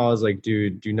back of them, I was like,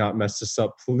 dude, do not mess this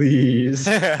up, please.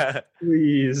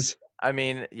 Please. I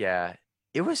mean, yeah.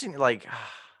 It wasn't like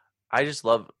I just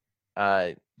love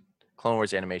Clone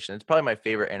Wars animation. It's probably my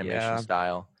favorite animation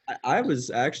style. I was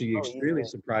actually extremely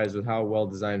surprised with how well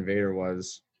designed Vader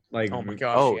was. Like, oh my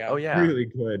gosh, yeah, really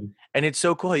good. And it's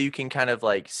so cool how you can kind of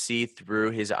like see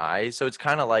through his eyes. So it's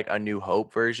kind of like a New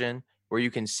Hope version where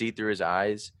you can see through his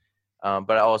eyes.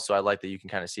 But I like that you can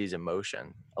kind of see his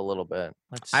emotion a little bit.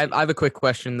 I have a quick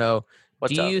question though.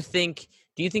 What's do up? you think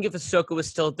if Ahsoka was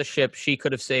still at the ship, she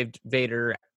could have saved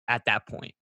Vader at that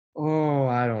point? Oh,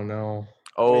 I don't know.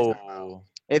 Oh,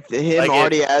 if him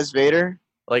already as Vader.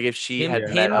 Like if she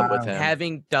had met up with him.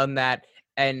 Having done that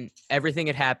and everything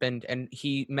had happened and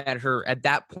he met her at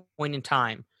that point in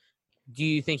time, do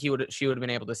you think she would have been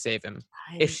able to save him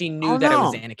if she knew that it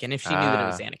was Anakin? If she knew that it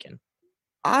was Anakin?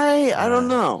 I don't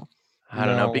know. I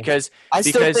don't know because I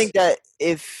still think that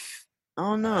if I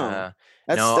don't know.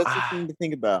 That's the thing to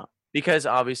think about. Because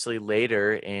obviously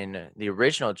later in the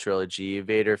original trilogy,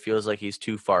 Vader feels like he's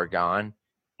too far gone.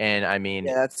 And I mean,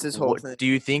 that's his whole thing. Do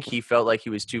you think he felt like he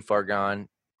was too far gone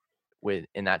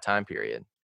in that time period?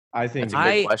 I think that's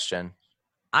a good question.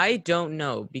 I don't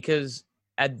know because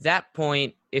at that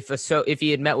point, if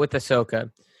he had met with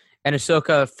Ahsoka, and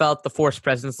Ahsoka felt the Force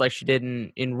presence like she did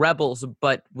in Rebels,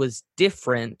 but was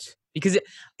different because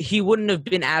he wouldn't have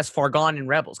been as far gone in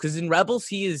Rebels. Because in Rebels,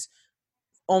 he is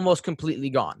almost completely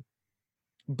gone.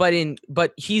 But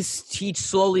he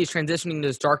slowly is transitioning to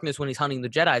this darkness when he's hunting the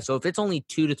Jedi. So if it's only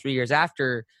 2 to 3 years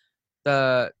after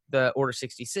the Order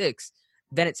 66,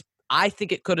 then I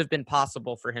think it could have been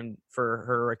possible for her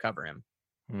to recover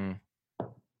him.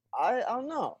 I don't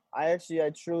know. I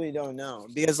truly don't know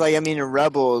because in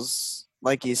Rebels,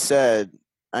 like you said,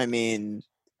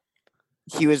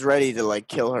 he was ready to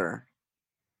kill her,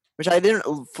 which I didn't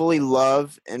fully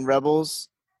love in Rebels.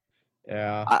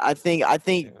 Yeah, I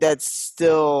think that's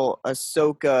still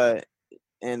Ahsoka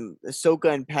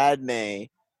and Padme,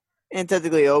 and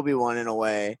technically Obi-Wan in a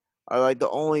way, are like the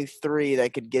only three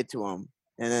that could get to him,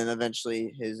 and then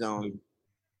eventually his own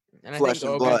flesh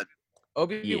and blood.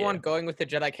 Obi-Wan going with the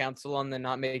Jedi Council and then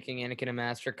not making Anakin a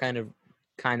master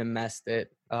kind of messed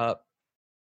it up.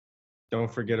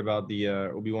 Don't forget about the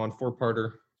Obi-Wan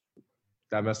 4-parter.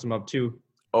 That messed him up too.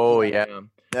 Oh yeah.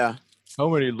 Yeah. How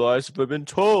many lies have I been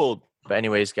told? But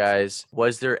anyways, guys,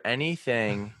 was there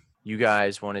anything you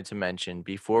guys wanted to mention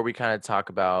before we kind of talk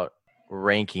about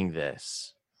ranking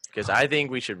this? Because I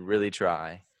think we should really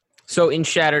try. So in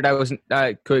Shattered, I was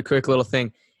quick little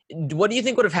thing. What do you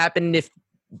think would have happened if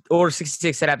Order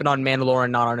 66 had happened on Mandalore,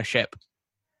 not on a ship?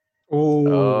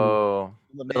 Oh,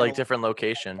 like different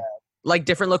location. Like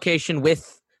different location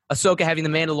with Ahsoka having the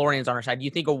Mandalorians on her side. Do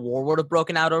you think a war would have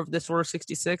broken out over this Order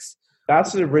 66?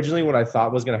 That's originally what I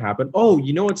thought was going to happen. Oh,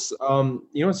 you know what's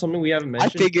something we haven't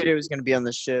mentioned? I figured it was going to be on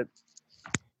the ship.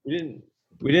 We didn't.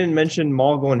 We didn't mention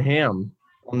Maul going ham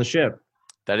on the ship.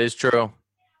 That is true.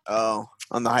 Oh,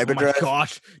 on the Oh my hyperdrive.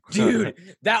 gosh, dude,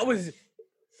 that was.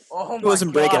 Oh He my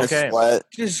wasn't breaking gosh. a Okay. sweat.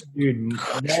 Just Dude,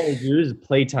 Maul, dude, this is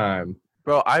playtime.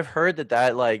 Bro, I've heard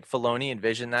that like Filoni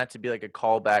envisioned that to be like a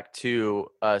callback to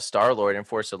Star-Lord in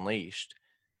Force Unleashed.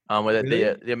 With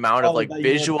Really? the amount of Oh, like that you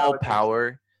want visual power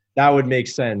power. That would make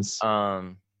sense.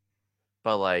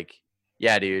 But like,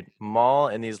 yeah, dude, Maul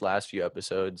in these last few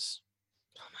episodes.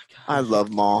 I love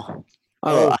Maul.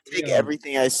 Oh, I take yeah.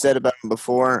 everything I said about him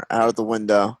before out of the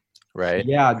window. Right?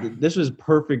 Yeah, this was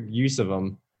perfect use of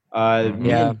them. Me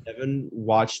Yeah. and Devin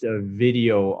watched a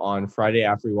video on Friday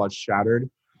after we watched Shattered,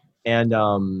 and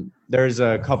there's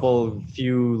a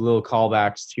few little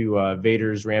callbacks to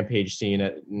Vader's rampage scene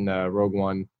in Rogue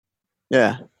One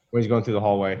Yeah, when he's going through the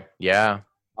hallway. Yeah.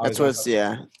 that's what's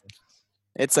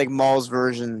It's like Maul's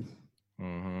version.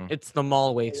 Mm-hmm. it's the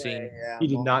Maul wave scene. He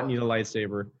did not need a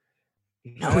lightsaber.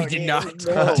 No, he did not.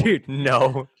 No. Dude,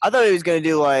 no. I thought he was gonna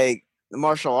do like the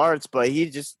martial arts, but he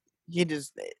just he didn't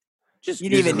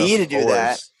even need to do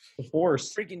that. The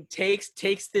Force. Freaking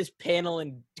takes this panel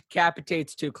and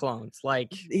decapitates 2 clones.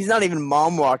 Like, He's not even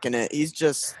mom walking it. He's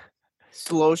just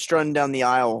slow strutting down the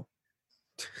aisle.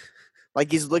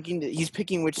 Like he's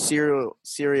picking which cereal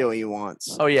he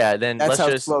wants. Oh yeah, then That's let's how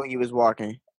just. slow he was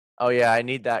walking. Oh yeah, I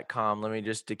need that calm. Let me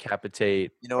just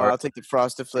decapitate. You know what? I'll take the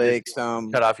Frosted Flakes.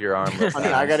 Cut off your arm. real Honey,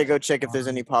 I fast. gotta go check if there's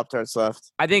any Pop Tarts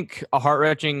left. I think a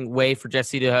heart-wrenching way for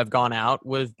Jesse to have gone out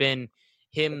would have been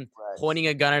him Right. pointing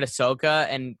a gun at Ahsoka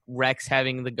and Rex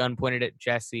having the gun pointed at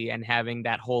Jesse and having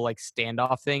that whole like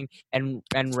standoff thing. And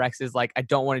Rex is like, I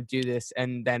don't want to do this.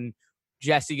 And then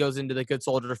Jesse goes into the good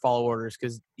soldier follow orders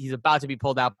because he's about to be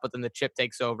pulled out, but then the chip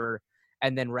takes over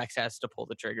and then Rex has to pull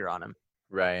the trigger on him.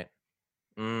 Right.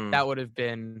 Mm. That would have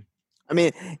been. I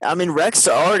mean, Rex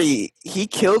he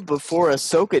killed before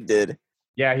Ahsoka did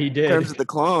Yeah, he in did. terms of the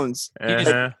clones.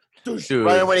 Uh-huh. Dude,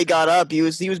 Right when he got up, he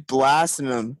was blasting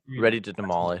them. ready to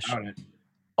demolish. About it.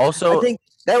 Also, I think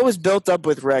that was built up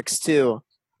with Rex too.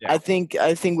 Yeah. I think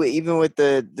even with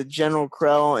the General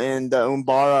Krell and the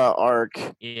Umbara arc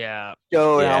Yeah.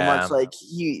 showed how Yeah. much like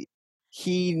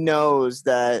he knows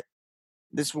that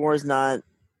this war is not.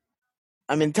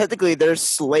 I mean, technically, they're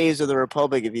slaves of the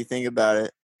Republic if you think about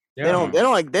it. Yeah.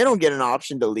 They don't get an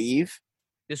option to leave.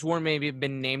 This war maybe have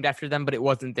been named after them, but it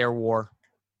wasn't their war.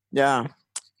 Yeah.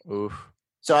 oof.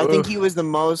 So I think Oof. he was the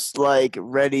most like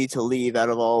ready to leave out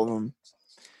of all of them.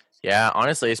 Yeah,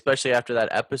 honestly, especially after that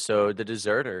episode, The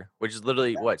Deserter, which is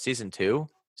literally what, season 2?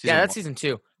 Yeah, that's one? season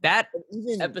 2. That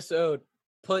Even episode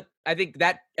I think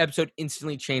that episode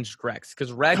instantly changed Rex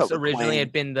because Rex Oh, originally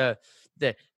had been the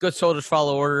good soldiers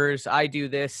follow orders. I do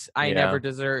this. I Yeah. never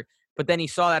desert. But then he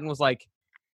saw that and was like,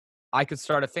 I could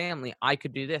start a family. I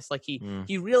could do this. Like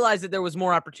he realized that there was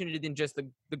more opportunity than just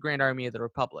the Grand Army of the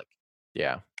Republic.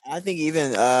 Yeah. I think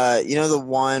even the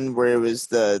one where it was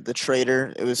the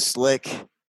traitor, it was Slick.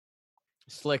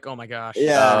 Slick. Oh my gosh.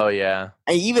 Yeah. Oh, yeah.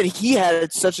 And even he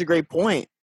had such a great point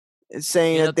in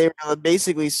saying Yeah. that they were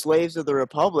basically slaves of the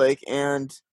Republic,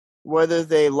 and whether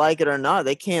they like it or not,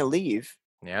 they can't leave.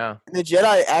 Yeah. And the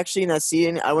Jedi actually in that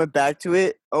scene, I went back to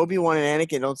it. Obi-Wan and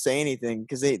Anakin don't say anything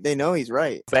because they know he's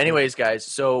right. But anyways, guys,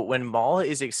 so when Maul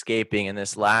is escaping in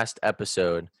this last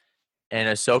episode, and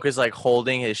Ahsoka's like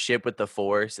holding his ship with the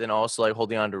Force, and also like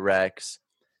holding on to Rex,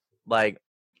 like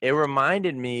it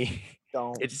reminded me.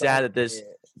 It's sad that this,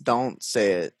 Don't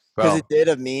say it because bro. it did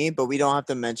of me, but we don't have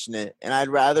to mention it. And I'd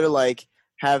rather like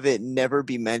have it never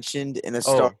be mentioned in a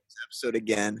Star Wars episode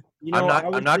again. You know,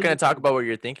 I'm not going to talk about what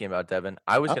you're thinking about, Devin.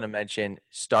 I was going to mention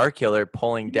Starkiller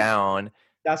pulling down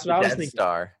That's the what I was Death thinking.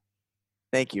 Star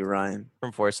Thank you, Ryan.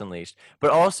 from Force Unleashed.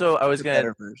 But also, I was The going to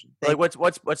better version. like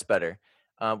what's better?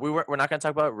 We're not going to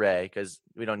talk about Rey because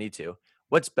we don't need to.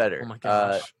 What's better? Oh my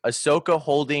gosh. Ahsoka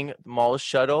holding Maul's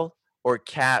shuttle or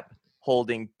Cap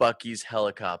holding Bucky's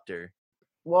helicopter?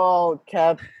 Well,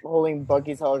 Cap holding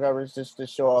Bucky's helicopters just to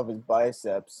show off his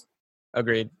biceps.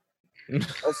 Agreed.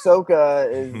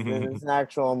 Ahsoka is an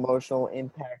actual emotional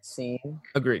impact scene.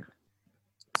 Agreed.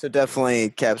 So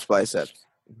definitely Cap's biceps.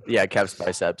 Yeah, Cap's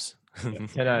biceps. 10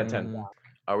 out of 10.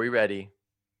 Are we ready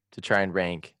to try and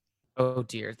rank Oh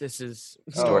dear. This is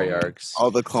story arcs?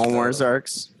 All the Clone Wars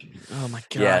arcs. Oh my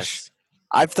gosh. Yes.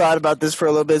 I've thought about this for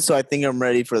a little bit, so I think I'm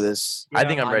ready for this. I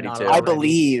think I'm I'm ready not too. I already.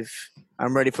 believe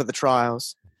I'm ready for the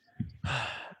trials.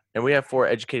 And we have 4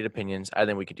 educated opinions. I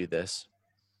think we could do this.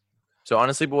 So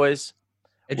honestly, boys,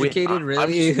 Educated, I'm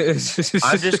really?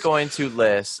 I'm just going to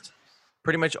list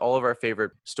pretty much all of our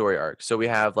favorite story arcs. So we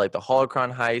have like the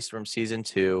Holocron heist from season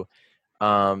 2,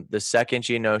 the second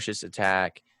Geonosis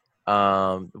attack,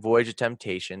 Voyage of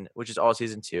Temptation, which is all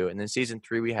season 2, and then season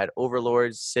 3 we had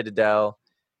Overlords, Citadel.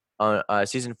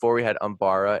 Season 4 we had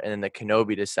Umbara, and then the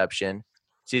Kenobi Deception.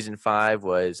 Season 5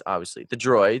 was obviously the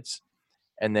Droids,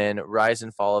 and then Rise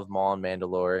and Fall of Maul and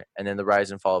Mandalore, and then the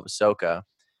Rise and Fall of Ahsoka,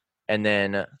 and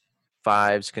then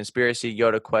 5's Conspiracy,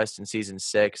 Yoda Quest in season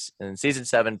 6, and then season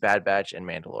 7 Bad Batch and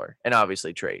Mandalore, and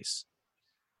obviously Trace.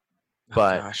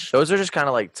 But those are just kind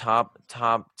of like top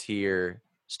tier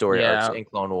story arcs in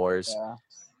Clone Wars.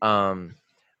 Yeah.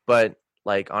 But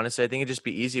like honestly, I think it'd just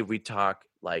be easy if we talk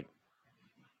like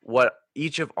what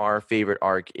each of our favorite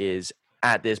arc is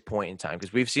at this point in time,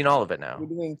 because we've seen all of it now.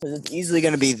 Because it's easily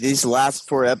going to be these last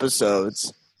 4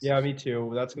 episodes. Yeah, me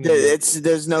too. That's gonna be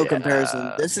there's no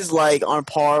comparison. This is like on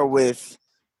par with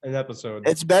an episode.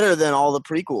 It's better than all the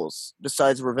prequels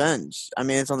besides Revenge. I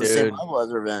mean, it's on the same level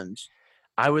as Revenge.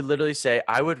 I would literally say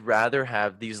I would rather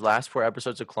have these last 4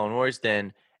 episodes of Clone Wars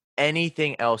than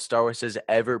anything else Star Wars has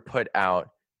ever put out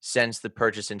since the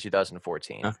purchase in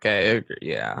 2014. Okay,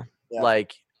 yeah.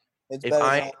 Like, it's if better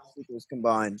I than all the sequels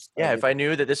combined. if I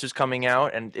knew that this was coming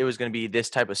out and it was going to be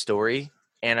this type of story,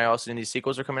 and I also knew these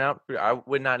sequels were coming out, I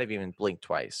would not have even blinked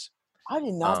twice. I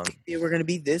did not think they were going to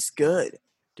be this good,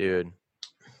 dude.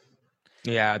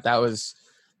 Yeah, that was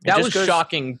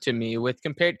shocking to me. With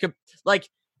like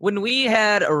when we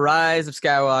had a Rise of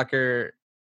Skywalker,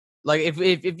 like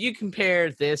if you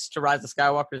compare this to Rise of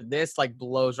Skywalker, this like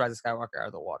blows Rise of Skywalker out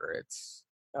of the water. It's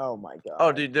oh my god.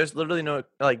 Oh, dude, there's literally no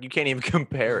you can't even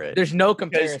compare it. There's no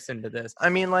comparison to this. I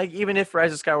mean, like even if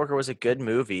Rise of Skywalker was a good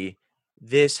movie,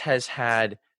 this has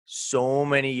had so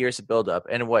many years of build up,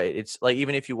 and it's like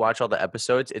even if you watch all the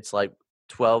episodes, it's like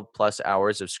 12 plus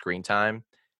hours of screen time.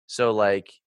 So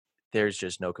like, there's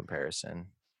just no comparison.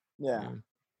 Yeah.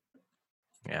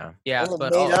 Yeah,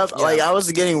 but I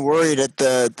was getting worried at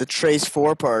the Trace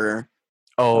 4-parter.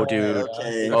 Oh, dude.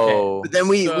 Okay. Oh. But then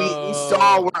we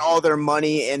saw where all their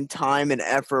money and time and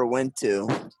effort went to.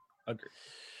 Agree.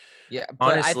 Yeah,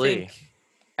 but honestly,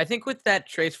 I think with that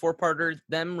Trace 4-parter,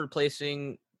 them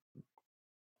replacing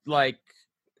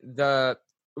the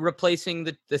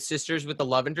sisters with the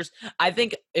love interest, I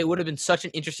think it would have been such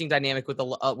an interesting dynamic with the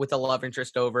love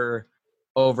interest over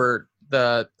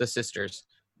the sisters,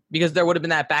 because there would have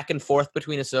been that back and forth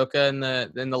between Ahsoka and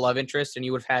the love interest, and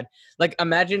you would have had like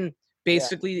imagine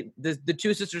basically the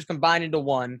 2 sisters combined into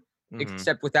one,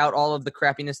 except without all of the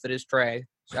crappiness that is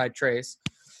Trace.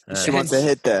 She wants to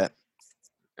hit that.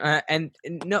 And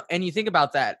you think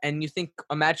about that, and you think,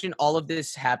 imagine all of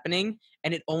this happening,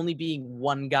 and it only being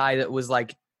one guy that was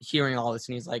like hearing all this,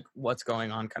 and he's like, "What's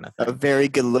going on?" kind of thing. A very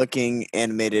good-looking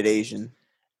animated Asian.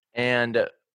 And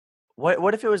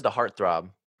what if it was the heartthrob,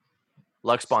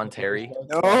 Lux Bonteri?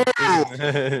 No,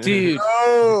 dude.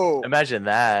 No. Imagine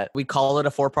that. We call it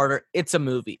a 4-parter. It's a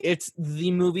movie. It's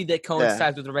the movie that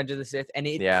coincides with Revenge of the Sith, and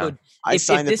it could. If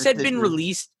this had been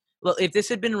released. Well, if this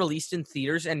had been released in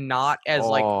theaters and not as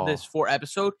like this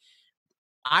 4-episode,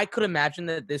 I could imagine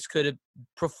that this could have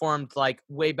performed like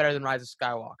way better than Rise of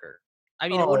Skywalker. I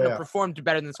mean, it wouldn't have performed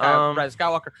better than Rise of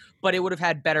Skywalker, but it would have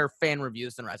had better fan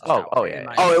reviews than Rise of Skywalker. Oh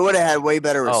yeah. It would have had way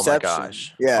better reception. Oh my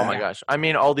gosh. Yeah. Oh my gosh. I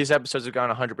mean, all these episodes have gone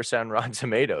 100% on Rotten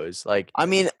Tomatoes. Like, I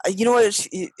mean, you know what?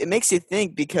 It makes you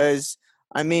think, because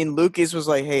I mean, Lucas was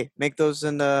like, "Hey, make those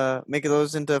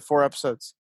into 4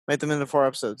 episodes." Make them into 4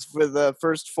 episodes for the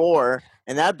first 4,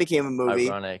 and that became a movie.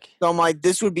 Ironic. So I'm like,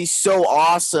 this would be so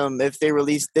awesome if they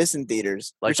released this in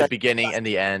theaters. Like the beginning and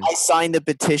the end. I signed the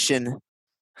petition.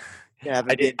 Yeah,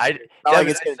 I did. Not like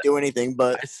it's gonna do anything,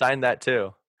 but I signed that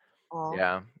too. Aww.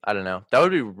 Yeah, I don't know. That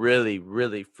would be really,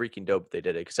 really freaking dope if they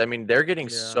did it. Because I mean, they're getting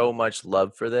so much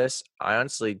love for this. I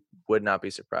honestly would not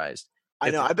be surprised. I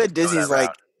know. I bet Disney's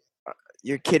like,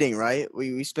 "You're kidding, right?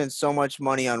 We spent so much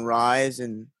money on Rise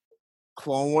and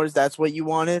Clone Wars. That's what you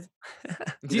wanted."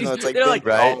 You know, it's like, like,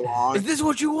 right? Is this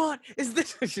what you want? Is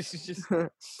this just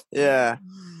yeah?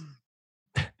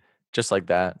 Just like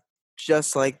that.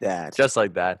 Just like that. Just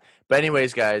like that. But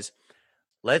anyways, guys,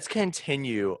 let's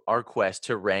continue our quest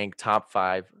to rank top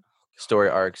 5 story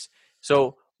arcs.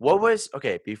 So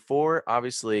before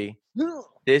obviously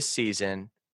this season,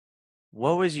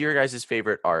 what was your guys'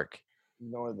 favorite arc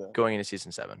going into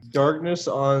season 7? Darkness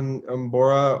on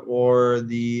Umbara or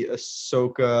the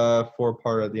Ahsoka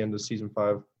 4-part at the end of season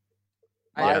 5?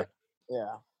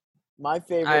 My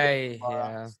favorite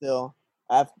still,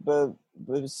 after,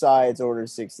 besides Order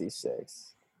 66.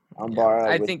 Umbara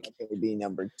I would think definitely be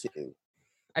number 2.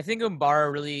 I think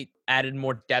Umbara really added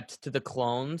more depth to the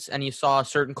clones, and you saw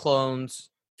certain clones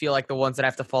feel like the ones that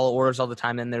have to follow orders all the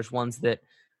time, and there's ones that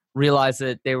realize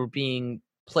that they were being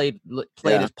played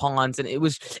as pawns, and it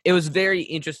was very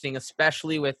interesting,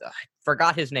 especially with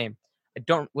forgot his name.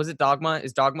 Was it Dogma?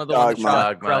 Is Dogma the one that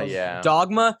shot Dogma, Krell? yeah.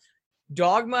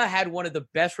 Dogma had one of the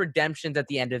best redemptions at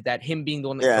the end of that, him being the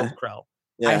one that killed Krell.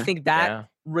 Yeah. I think that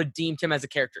redeemed him as a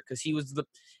character because he was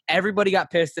everybody got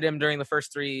pissed at him during the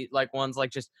first 3 ones,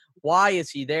 just why is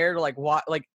he there? Why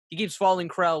he keeps following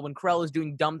Krell when Krell is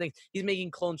doing dumb things. He's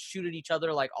making clones shoot at each other,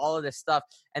 all of this stuff.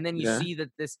 And then you see that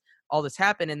all this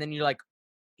happened, and then you're like,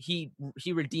 he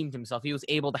redeemed himself. He was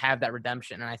able to have that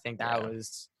redemption, and I think that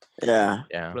was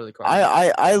really cool.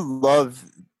 I love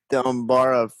the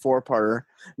Umbara 4-parter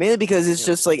mainly because it's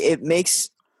just it makes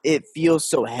it feel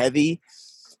so heavy,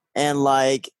 and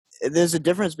there's a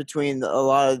difference between a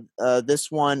lot of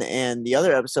this one and the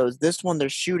other episodes. This one they're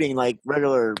shooting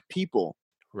regular people,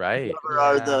 right?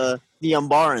 Are the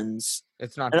Umbarans?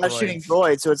 It's not. They're not shooting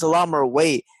droids, so it's a lot more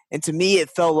weight. And to me, it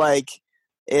felt like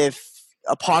if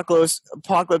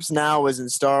Apocalypse Now was in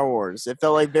Star Wars. It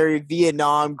felt very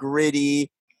Vietnam,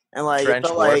 gritty, and trench it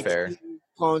felt warfare.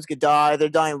 Clones could die. They're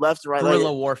dying left and right.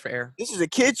 Guerrilla warfare. This is a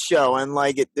kids show, and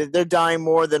they're dying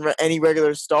more than any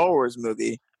regular Star Wars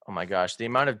movie. Oh my gosh, the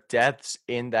amount of deaths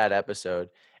in that episode,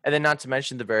 and then not to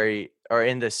mention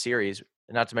in this series,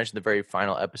 not to mention the very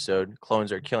final episode,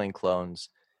 clones are killing clones,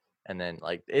 and then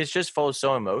it's just full of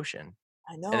emotion.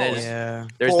 I know. And then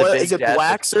there's the big is it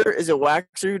Waxer? Is it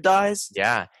Waxer who dies?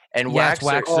 Yeah, and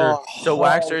Waxer. Waxer. So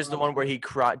Waxer is the one where he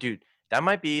cried, dude. That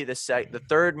might be the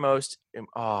third most.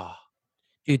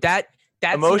 Dude, that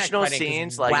emotional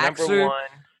scenes Waxer, number 1.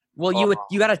 Well,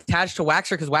 you got attached to Waxer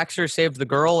because Waxer saved the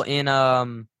girl in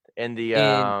Ryloth,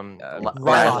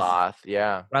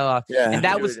 yeah. Ryloth. And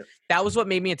that was what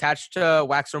made me attached to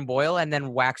Waxer and Boyle, and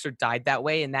then Waxer died that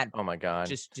way, and that oh my god,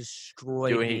 just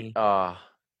destroyed me.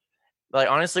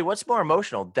 Honestly, what's more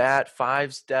emotional? That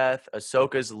Five's death,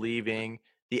 Ahsoka's leaving,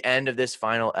 the end of this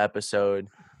final episode.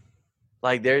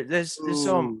 There's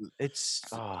so it's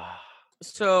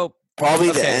so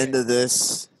probably the end of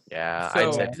this. Yeah,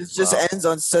 so, it just ends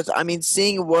on such. I mean,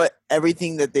 seeing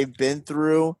everything that they've been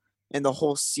through in the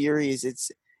whole series,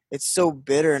 it's so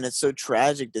bitter and it's so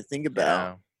tragic to think about.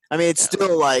 Yeah. I mean, it's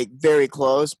still very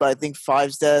close, but I think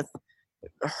Five's death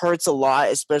hurts a lot,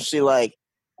 especially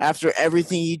after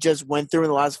everything he just went through in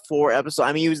the last 4 episodes.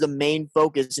 I mean, he was the main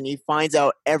focus, and he finds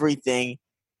out everything,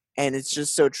 and it's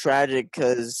just so tragic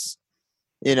because.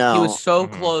 He was so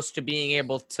close to being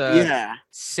able to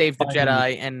save the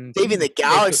Jedi and saving the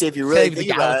galaxy. If you really save the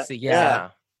galaxy, yeah.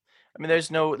 I mean,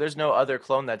 there's no other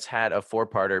clone that's had a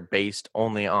 4-parter based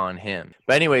only on him.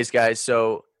 But anyways, guys,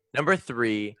 so number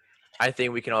 3, I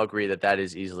think we can all agree that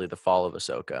is easily the fall of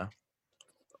Ahsoka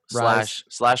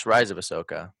slash rise of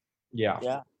Ahsoka. Yeah.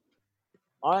 Yeah.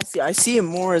 Honestly, I see it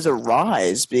more as a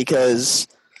rise because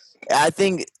I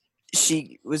think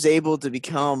she was able to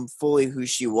become fully who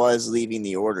she was leaving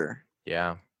the Order.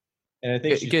 Yeah. And I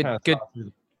think she kind of thought through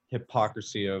the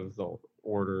hypocrisy of the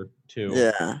Order, too.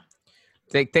 Yeah.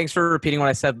 Thanks for repeating what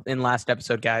I said in last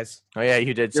episode, guys. Oh, yeah,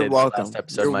 you did say You're welcome. Last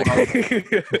episode, You're Mike.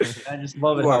 I just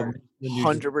love it how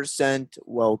 100%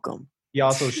 welcome. He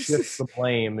also shifts the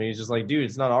blame, and he's just like, dude,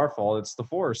 it's not our fault. It's the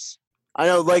Force. I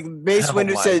know, Mace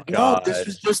Windu said, God. no, this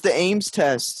was just the Ames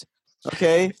test.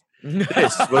 Okay?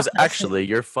 This was actually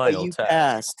your final you test.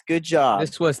 Passed. Good job.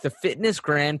 This was the Fitness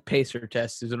Grand Pacer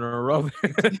test. Is in a row.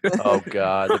 Oh,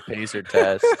 God, the Pacer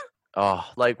test. Oh,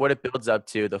 what it builds up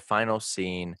to, the final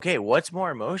scene. Okay, what's more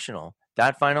emotional?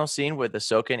 That final scene with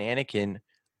Ahsoka and Anakin,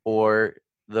 or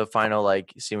the final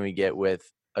scene we get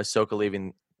with Ahsoka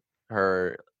leaving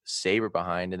her saber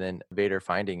behind and then Vader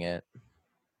finding it?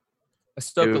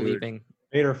 Ahsoka leaving.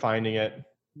 Vader finding it.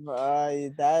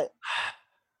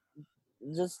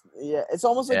 It's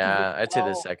almost like I'd say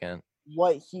the second.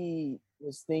 What he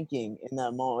was thinking in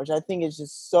that moment, which I think is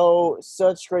just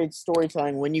such great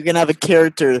storytelling when you can have a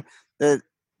character that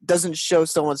doesn't show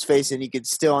someone's face and you can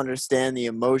still understand the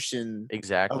emotion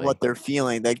of what they're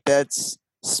feeling. That's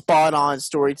spot on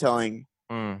storytelling.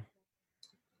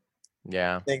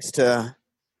 Yeah. Thanks to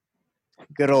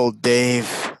good old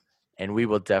Dave. And we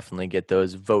will definitely get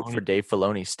those Vote for Dave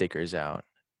Filoni stickers out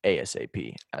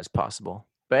ASAP as possible.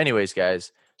 But anyways,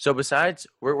 guys, so besides,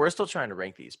 we're still trying to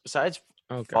rank these. Besides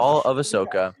Fall of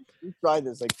Ahsoka. We tried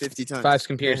this 50 times. Five's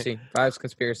conspiracy. Five's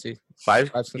conspiracy.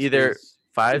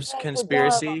 Five's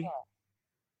conspiracy.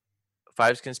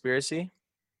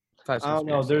 I don't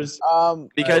know. There's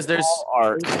because there's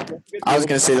arc. I was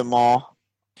gonna say the Maul.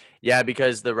 Yeah,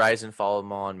 because the rise and fall of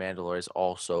Maul and Mandalore is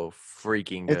also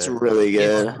freaking good. It's really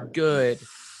good. It's good.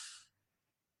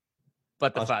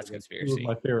 But the Five's conspiracy. Two of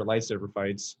my favorite lightsaber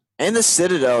fights. And the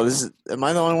Citadel. Am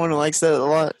I the only one who likes that a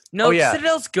lot? No,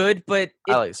 Citadel's good, but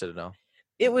I like Citadel.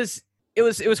 It was it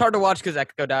was hard to watch because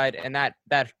Echo died, and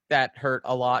that hurt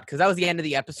a lot because that was the end of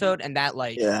the episode, and that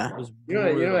was You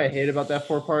know brutal. what I hate about that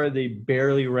 4-parter? They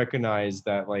barely recognized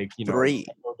that Three.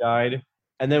 Echo died.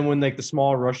 And then when the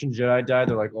small Russian Jedi died,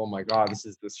 they're like, oh my god, this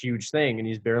is this huge thing, and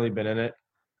he's barely been in it.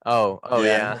 Oh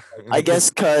yeah. I guess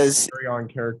because Very on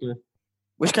character.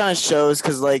 which kind of shows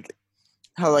because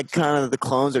how kind of the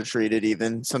clones are treated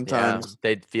even sometimes.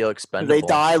 They feel expendable. They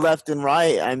die left and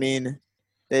right. I mean,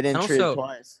 they didn't treat it Also,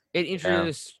 twice. It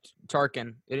introduced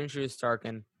Tarkin.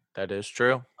 That is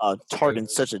true. Oh,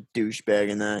 Tarkin's such a douchebag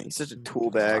in that. He's such a tool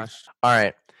bag. Gosh. All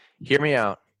right, hear me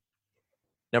out.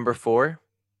 Number 4,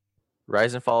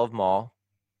 Rise and Fall of Maul.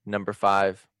 Number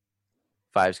 5,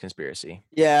 Five's Conspiracy.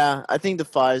 Yeah, I think the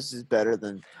Fives is better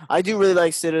than. I do really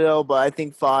like Citadel, but I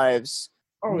think Fives.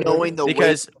 Knowing the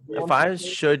Because way- the Fives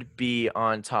should be in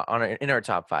our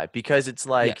top 5 because it's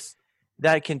like Yes.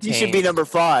 that he contains. should be number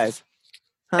 5.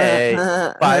 Hey,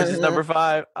 Fives is number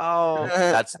 5. Oh,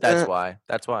 that's why.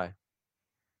 That's why.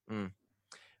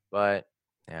 But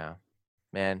yeah,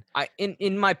 man. I'm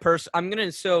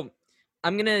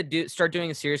gonna start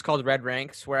doing a series called Red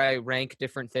Ranks where I rank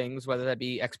different things, whether that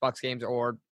be Xbox games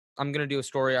or I'm gonna do a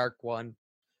story arc one.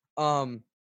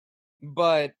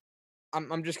 But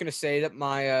I'm just gonna say that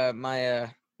mine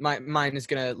is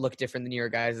gonna look different than your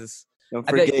guys's. Don't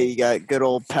I bet- forget, you got good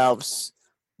old Palps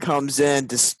comes in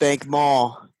to spank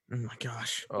Maul. Oh my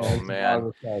gosh. Oh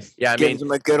man. Yeah, I mean, Gives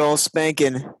him a good old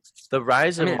spanking. the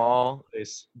Rise of I mean- Maul.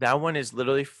 That one is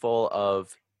literally full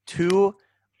of 2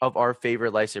 of our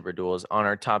favorite lightsaber duels on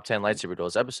our top 10 lightsaber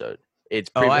duels episode. It's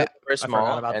Oh, I versus forgot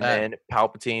Maul, about and that. then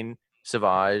Palpatine,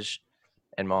 Savage,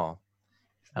 and Maul.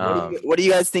 What do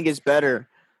you guys think is better?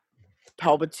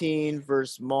 Palpatine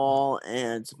versus Maul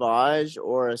and Savage,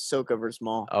 or Ahsoka versus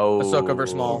Maul? Ahsoka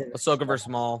versus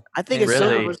Maul. I think Really?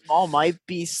 Ahsoka versus Maul might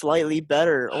be slightly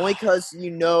better, only because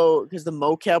because the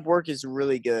mocap work is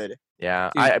really good.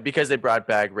 Yeah, Dude. because they brought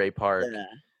back Ray Park. Yeah.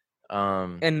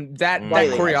 And that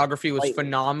Lightly. choreography was Lightly.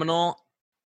 phenomenal.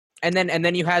 And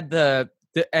then you had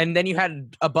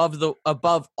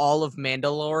above all of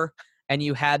Mandalore, and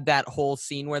you had that whole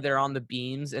scene where they're on the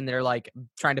beams and they're like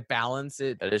trying to balance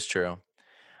it. That is true.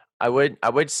 I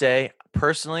would say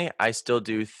personally, I still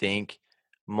do think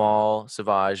Maul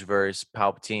Savage versus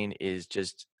Palpatine is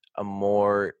just a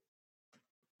more.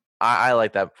 I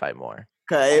like that fight more.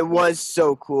 Okay, it was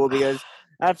so cool because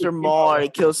after Maul already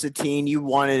killed Satine, you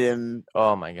wanted him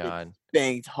Oh my god!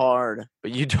 banked hard.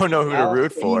 But you don't know who to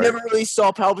root You for. never really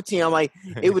saw Palpatine. I'm like,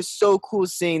 it was so cool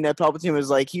seeing that Palpatine was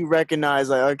like, he recognized,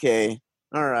 like, okay,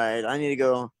 all right, I need to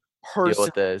go Deal personally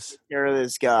with this. take care of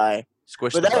this guy.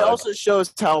 Squish But the that bug. also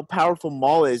shows how powerful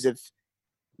Maul is. If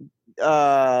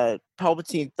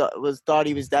Palpatine thought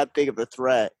he was that big of a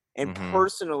threat and Mhm.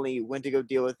 personally went to go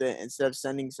deal with it instead of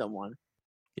sending someone.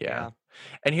 Yeah.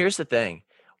 And here's the thing.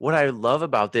 What I love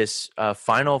about this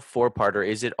final 4-parter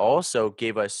is it also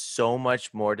gave us so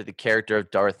much more to the character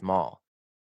of Darth Maul.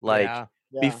 Like, Yeah.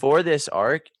 Yeah. before this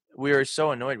arc, we were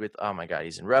so annoyed with, oh my god,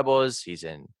 he's in Rebels, he's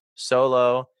in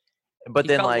Solo. But He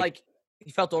then, felt like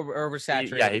he felt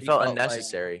oversaturated. yeah, he felt like-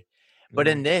 unnecessary. But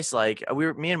Mhm. in this, like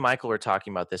me and Michael were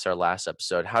talking about this our last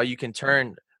episode, how you can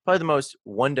turn probably the most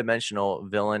one-dimensional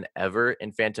villain ever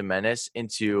in Phantom Menace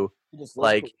into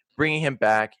like bringing him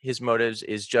back. His motives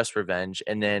is just revenge,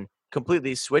 and then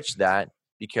completely switch that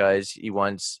because he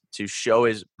wants to show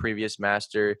his previous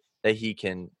master that he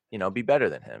can, be better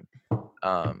than him.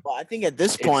 Well, I think at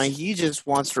this It's- point he just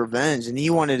wants revenge, and he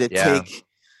wanted to Yeah. take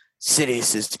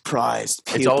Sidious's prized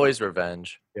It's pupil. always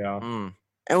revenge. Yeah. Mm.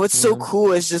 And what's so Mhm.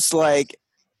 cool is just like,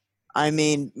 I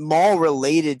mean, Maul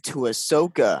related to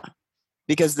Ahsoka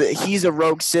because he's a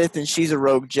rogue Sith and she's a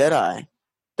rogue Jedi.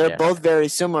 They're Yeah. both very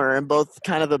similar and both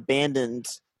kind of abandoned.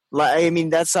 Like, I mean,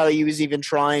 that's how he was even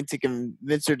trying to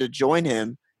convince her to join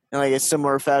him in like a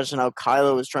similar fashion how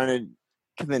Kylo was trying to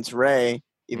convince Rey,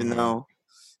 even Mhm. though,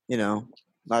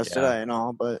 Last Yeah. Jedi and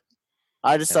all. But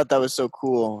I just Yeah. thought that was so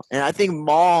cool. And I think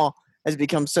Maul has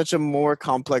become such a more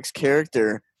complex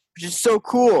character, which is so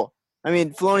cool. I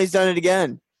mean, Filoni's done it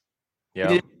again. Yeah,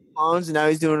 did Clones, and now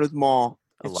he's doing it with Maul.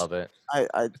 I love it. I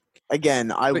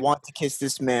Wait. want to kiss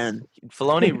this man.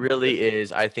 Filoni really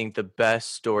is, I think, the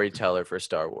best storyteller for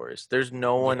Star Wars. There's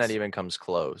no one that Yes. even comes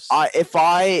close. If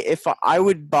I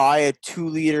would buy a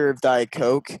 2-liter of Diet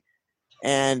Coke,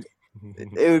 and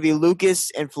it would be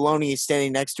Lucas and Filoni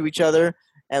standing next to each other,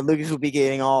 and Lucas would be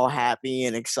getting all happy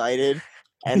and excited,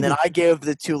 and then I give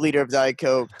the 2-liter of Diet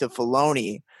Coke to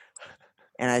Filoni,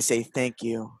 and I say thank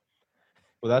you.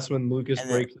 Well, that's when Lucas And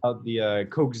then- breaks out the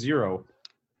Coke Zero.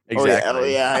 Exactly. Oh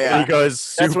yeah, And yeah. he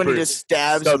goes That's when he super just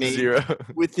stabs me Sub-Zero.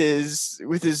 with his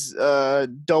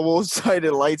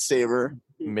double-sided lightsaber.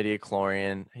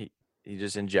 Midichlorian. He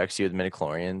just injects you with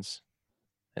midichlorians.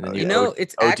 And then Oh, you You yeah. know,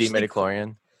 it's OD actually.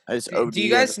 midichlorian. I just Do OD you in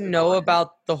guys the know midichlorian.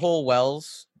 about the whole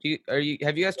Wells? Have you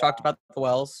guys talked about the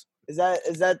Wells? Is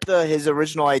that his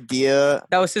original idea?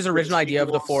 That was his the original idea of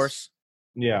the sequels? Force.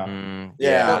 Yeah.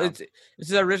 Yeah. Well, it's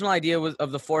his original idea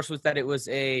of the Force was that it was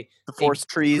The Force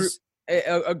trees.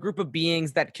 a group of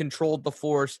beings that controlled the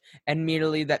Force, and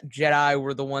merely that Jedi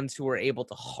were the ones who were able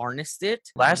to harness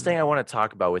it. Last thing I want to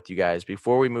talk about with you guys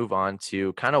before we move on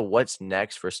to kind of what's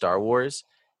next for Star Wars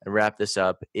and wrap this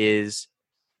up is,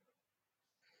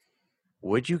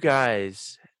 would you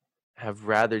guys have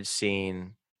rather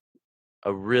seen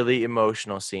a really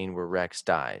emotional scene where Rex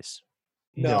dies?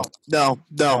 No.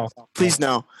 Please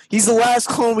no. He's the last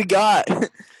clone we got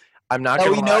I'm not that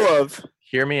going we to lie. know of.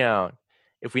 Hear me out.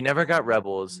 If we never got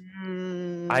Rebels, I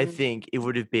Mm, think it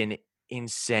would have been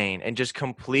insane and just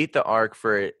complete the arc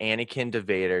for Anakin to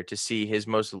Vader to see his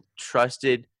most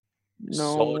trusted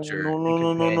soldier and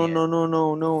companion.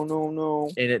 No.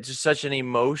 And it's just such an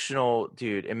emotional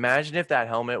dude. Imagine if that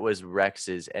helmet was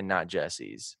Rex's and not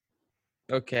Jesse's.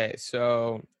 Okay,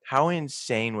 so How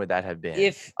insane would that have been?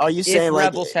 if Are you saying like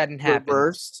Rebels hadn't happened,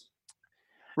 reversed?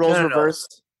 Roles No.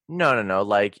 reversed. No.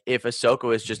 Like if Ahsoka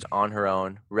was just on her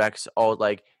own, Rex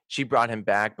she brought him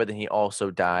back, but then he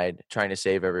also died trying to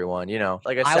save everyone. You know,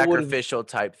 like a I would've sacrificial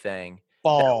type thing.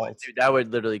 bald. That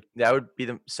would be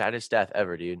the saddest death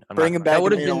ever, dude. Bring him back to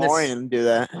would've been the Mandalorian and do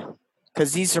that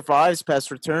because he survives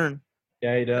past return.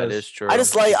 Yeah, he does. That is true. I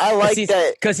like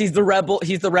that. Because he's the rebel.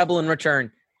 He's the rebel in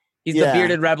return. He's the Yeah.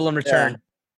 bearded rebel in return.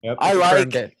 Yep. I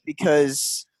confirmed like it.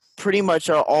 because pretty much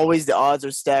always the odds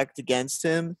are stacked against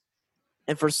him,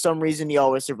 and for some reason he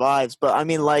always survives. But I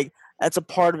mean, like that's a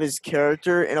part of his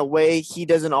character. In a way, he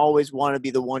doesn't always want to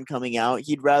be the one coming out.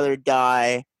 He'd rather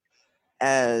die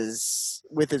as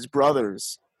with his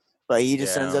brothers, but he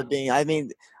just ends Yeah. up being. I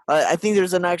mean, I think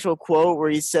there's an actual quote where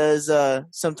he says,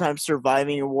 "Sometimes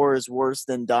surviving a war is worse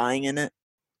than dying in it."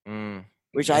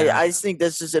 Which I just think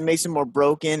it makes him more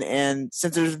broken. And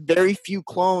since there's very few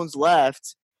clones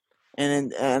left,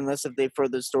 and unless if they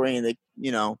further the story and they,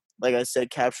 like I said,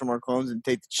 capture more clones and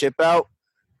take the chip out.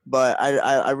 But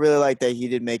I really like that he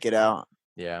did make it out.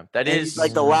 Yeah, that And is he's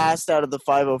like the last out of the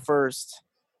 501st.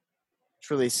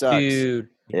 Truly sucks. Dude.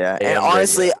 Yeah, Yeah, and I'm ready.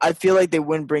 honestly, I feel like they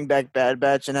wouldn't bring back Bad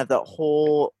Batch and have that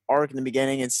whole arc in the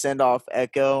beginning and send off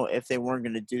Echo if they weren't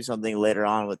going to do something later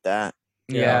on with that.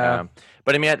 Yeah.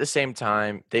 But I mean, at the same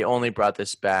time, they only brought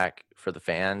this back for the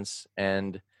fans,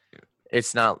 and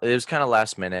it was kind of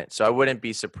last minute, so I wouldn't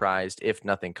be surprised if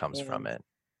nothing comes from it.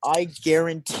 I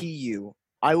guarantee you,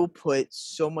 I will put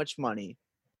so much money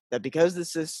that because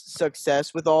this is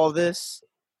success with all this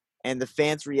and the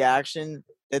fans' reaction,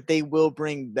 that they will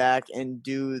bring back and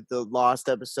do the lost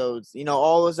episodes.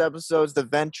 All those episodes, the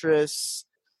Ventress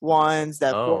ones,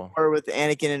 that were with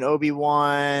Anakin and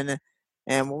Obi-Wan,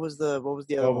 and what was the other one?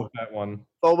 Boba Fett one.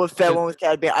 Boba Fett one with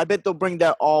Cad Bane. I bet they'll bring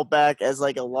that all back as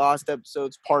like a lost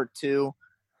episodes part 2,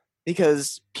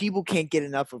 because people can't get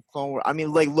enough of Clone Wars. I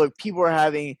mean, like, look, people are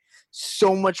having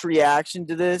so much reaction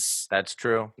to this. That's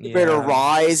true. To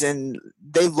rise, and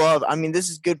they love. I mean, this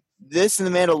is good. This and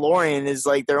the Mandalorian is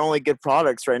like their only good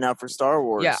products right now for Star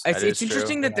Wars. Yeah, That it's is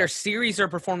interesting true. that their series are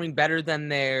performing better than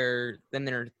their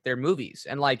movies,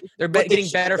 and like they're What they getting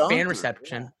should've better done fan through,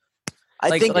 reception.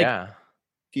 I think Yeah.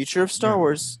 future of Star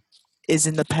Wars is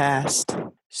in the past.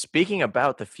 Speaking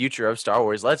about the future of Star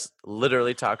Wars, let's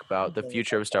literally talk about the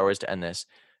future of Star Wars to end this.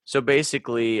 So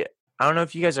basically, I don't know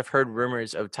if you guys have heard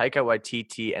rumors of Taika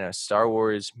Waititi and a Star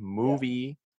Wars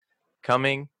movie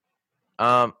coming.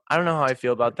 I don't know how I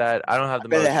feel about that. I don't have the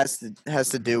I bet most. it has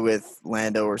to do with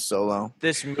Lando or Solo.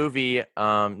 This movie,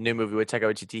 new movie with Taika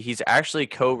Waititi, he's actually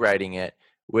co-writing it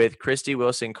with Christy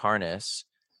Wilson Carnes.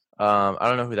 I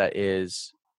don't know who that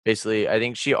is. Basically, I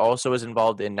think she also was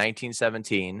involved in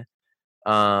 1917.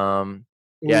 I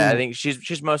think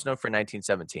she's most known for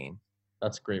 1917.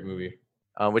 That's a great movie.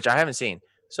 Which I haven't seen.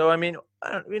 So I mean,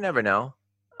 we never know.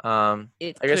 I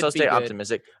guess I'll stay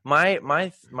optimistic.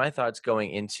 My thoughts going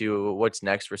into what's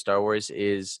next for Star Wars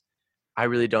is, I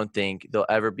really don't think they'll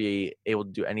ever be able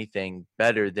to do anything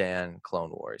better than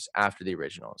Clone Wars after the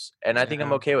originals, and I think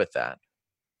I'm okay with that.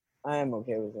 I am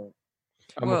okay with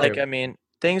it. I mean,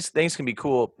 things can be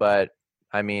cool, but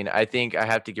I mean, I think I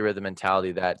have to get rid of the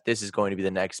mentality that this is going to be the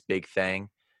next big thing,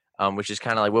 which is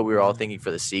kind of like what we were all thinking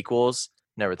for the sequels.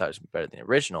 Never thought it was better than the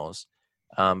originals,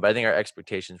 but I think our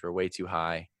expectations were way too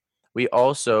high. We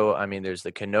also, I mean, there's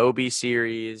the Kenobi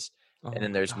series, and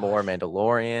then there's more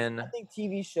Mandalorian. I think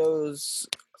TV shows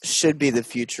should be the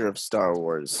future of Star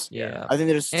Wars. Yeah. I think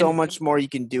there's so And- much more you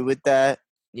can do with that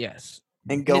Yes.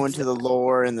 and go It's- into the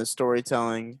lore and the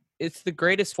storytelling. It's the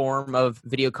greatest form of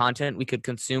video content we could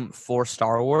consume for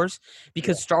Star Wars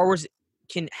because Star Wars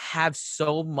can have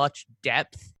so much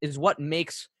depth. Is what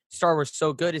makes Star Wars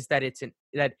so good is that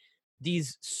that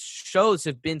these shows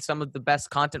have been some of the best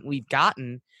content we've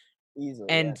gotten, Easily.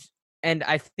 and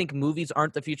I think movies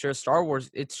aren't the future of Star Wars.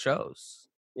 It's shows.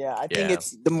 Yeah, I think Yeah.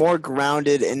 it's the more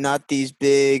grounded and not these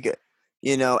big,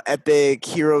 epic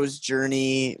hero's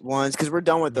journey ones. Because we're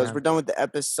done with those. Yeah. We're done with the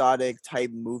episodic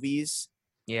type movies.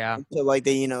 Yeah. Until like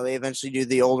they eventually do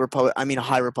the Old Republic. I mean,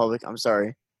 High Republic. I'm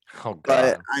sorry, Oh God.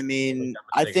 but I mean,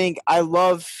 I think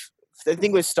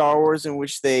with Star Wars in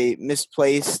which they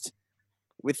misplaced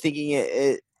with thinking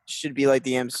it should be like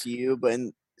the MCU, but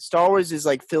Star Wars is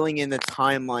like filling in the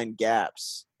timeline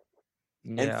gaps.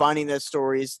 And finding the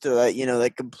stories to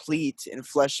like complete and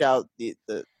flesh out the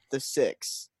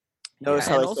six. Notice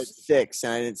Yeah, how and I said also- 6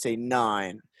 and I didn't say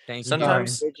 9. Thank you.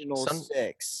 Sometimes- Original some-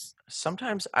 6.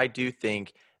 Sometimes I do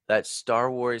think that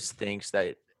Star Wars thinks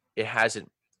that it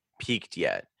hasn't peaked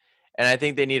yet. And I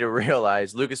think they need to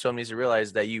realize, Lucasfilm needs to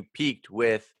realize that you peaked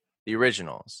with the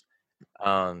originals.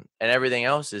 And everything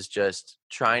else is just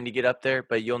trying to get up there,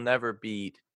 but you'll never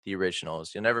beat the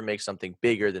originals. You'll never make something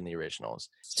bigger than the originals.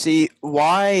 See,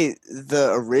 why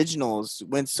the originals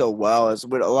went so well is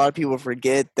what a lot of people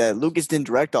forget that Lucas didn't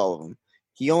direct all of them.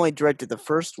 He only directed the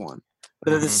first one.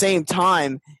 But at the Mhm. same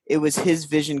time, it was his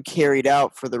vision carried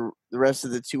out for the rest of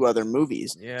the 2 other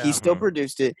movies. Yeah. He still Mhm.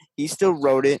 produced it. He still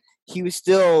wrote it. He was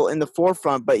still in the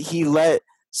forefront, but he let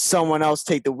someone else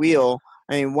take the wheel.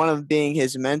 I mean, one of them being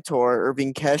his mentor,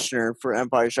 Irving Keschner, for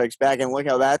Empire Strikes Back, and look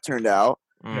how that turned out.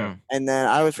 Yeah. And then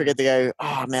I always forget the guy.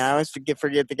 Oh man, I always forget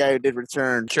the guy who did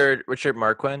Return. Richard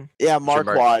Marquand? Yeah, Richard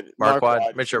Marquand.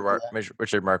 Marquand?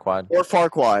 Richard Marquand. Or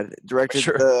Farquaad directed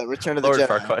Sure. the Return of the Lord Jedi.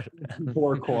 Farquaad.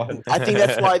 Poor quad. I think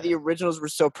that's why the originals were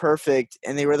so perfect,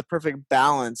 and they were the perfect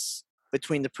balance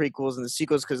between the prequels and the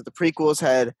sequels, because the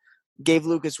prequels gave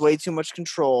Lucas way too much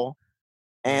control,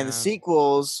 and the Yeah.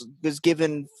 sequels was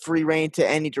given free reign to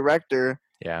any director.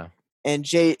 Yeah. And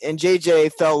JJ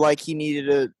felt like he needed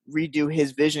to redo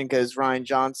his vision because Ryan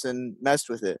Johnson messed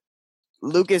with it.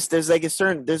 Lucas, there's a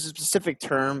specific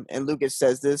term, and Lucas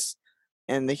says this,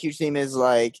 and the huge theme is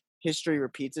like history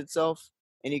repeats itself,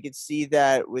 and you can see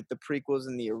that with the prequels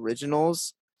and the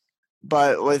originals.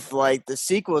 But with like the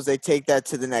sequels, they take that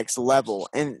to the next level,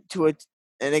 and to an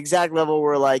exact level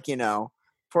where like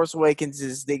Force Awakens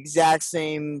is the exact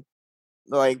same,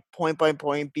 like point by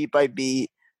point, beat by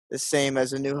beat, the same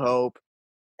as A New Hope,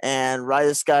 and Rise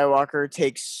of Skywalker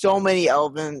takes so many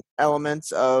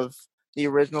elements of the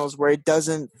originals where it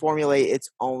doesn't formulate its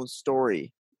own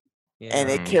story, and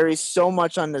it Mhm. carries so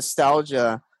much on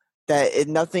nostalgia that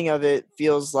nothing of it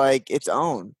feels like its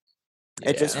own.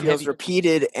 It just And feels have you-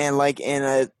 repeated and like in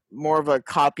a more of a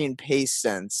copy and paste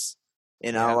sense.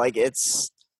 Yeah. Like it's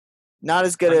not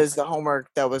as good as the homework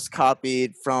that was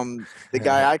copied from the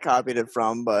guy I copied it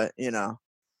from, but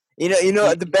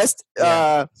the best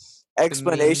Yeah.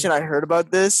 explanation I heard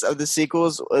about this of the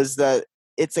sequels was that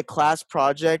it's a class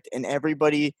project and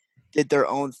everybody did their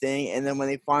own thing, and then when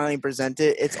they finally present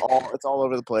it, it's all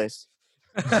over the place.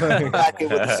 Exactly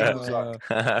what the sequels are.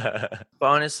 But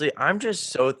honestly, I'm just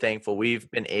so thankful we've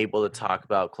been able to talk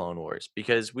about Clone Wars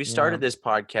because we started this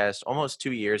podcast almost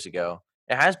 2 years ago.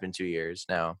 It has been 2 years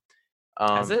now.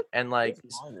 Has it? And like,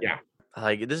 Yeah.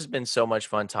 like this has been so much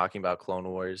fun talking about Clone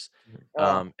Wars.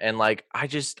 Oh. And like I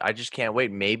just can't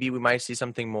wait. Maybe we might see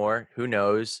something more. Who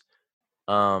knows?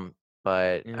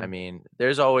 But Yeah. I mean,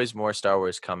 there's always more Star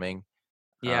Wars coming.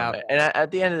 Yeah. And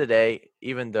at the end of the day,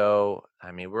 even though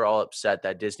I mean we're all upset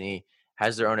that Disney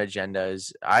has their own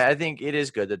agendas, I think it is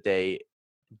good that they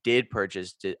did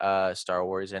purchase Star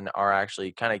Wars and are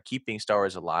actually kind of keeping Star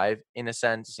Wars alive in a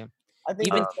sense. Yeah. I think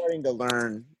Even- they're starting to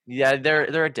learn. Yeah,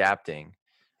 they're adapting.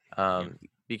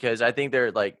 Because I think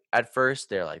they're like at first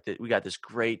they're like we got this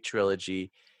great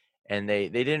trilogy, and they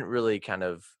didn't really kind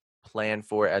of plan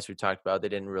for it, as we talked about. They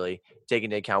didn't really take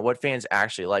into account what fans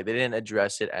actually like. They didn't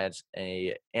address it as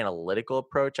a analytical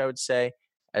approach, I would say,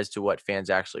 as to what fans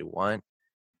actually want.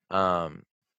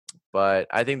 But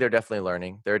I think they're definitely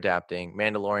learning. They're adapting.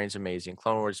 Mandalorian's amazing.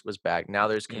 Clone Wars was back. Now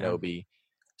there's Yeah. Kenobi.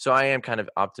 So I am kind of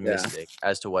optimistic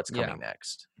as to what's coming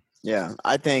next. Yeah,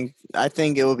 I think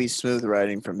it will be smooth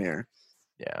riding from here.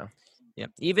 Yeah. Yeah.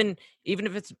 Even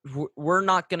if it's we're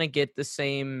not gonna get the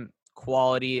same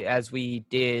quality as we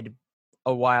did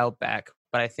a while back,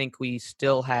 but I think we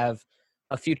still have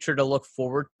a future to look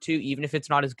forward to. Even if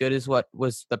it's not as good as what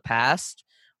was the past,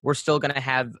 we're still gonna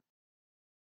have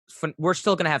we're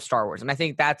still gonna have Star Wars, and I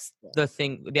think that's the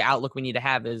thing. The outlook we need to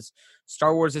have is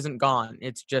Star Wars isn't gone;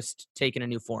 it's just taken a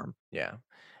new form. Yeah.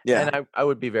 Yeah. And I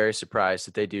would be very surprised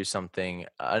if they do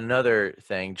another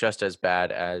thing just as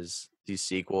bad as these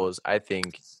sequels. I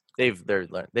think they've learned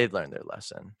their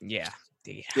lesson. Yeah.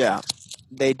 Yeah,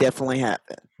 they definitely have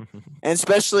it. And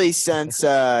especially since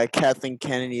Kathleen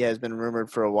Kennedy has been rumored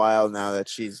for a while now that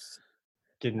she's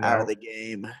Getting out of out. the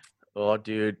game. Oh,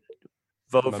 dude.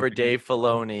 Vote I'm a for big- Dave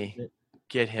Filoni.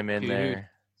 Get him in Dude. there.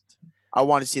 I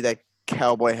want to see that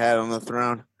cowboy hat on the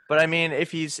throne. But I mean,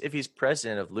 if he's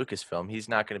president of Lucasfilm, he's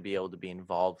not going to be able to be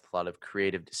involved with a lot of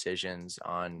creative decisions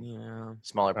on Yeah.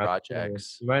 smaller That's true.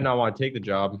 projects. You might not want to take the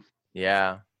job.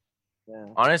 Yeah. Yeah.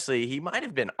 Honestly, he might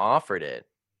have been offered it.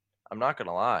 I'm not going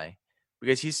to lie.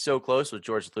 Because he's so close with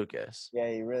George Lucas. Yeah,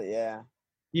 He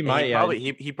And might.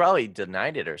 he probably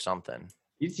denied it or something.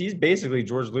 He's basically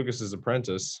George Lucas's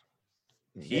apprentice.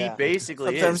 He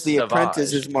basically Sometimes is the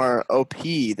apprentice Savage. is more OP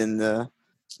than the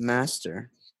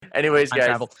master. Anyways, Time guys,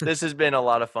 travel. this has been a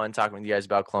lot of fun talking with you guys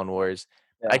about Clone Wars.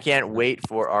 Yeah. I can't wait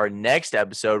for our next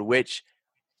episode, which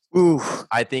Ooh.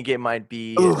 I think it might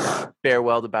be Ooh.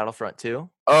 Farewell to Battlefront 2.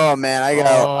 Oh man, I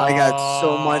got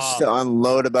so much to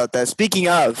unload about that. Speaking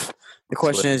of, the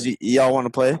question is, y'all want to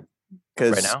play?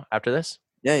 Because Right now, after this,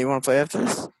 yeah, you want to play after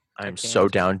this? I'm can't. so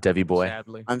down, Devi boy.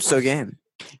 Sadly. I'm so game.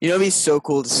 You know, it'd be so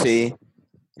cool to see. You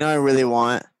know, I really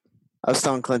want. I was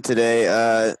telling Clint today,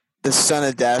 the Son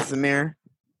of Dathomir,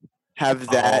 have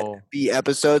that Oh. be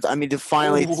episodes. I mean, to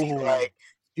finally see Ooh. like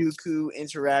Dooku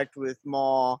interact with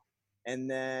Maul, and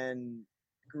then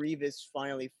Grievous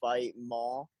finally fight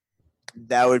Maul.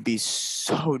 That would be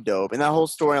so dope, and that whole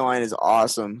storyline is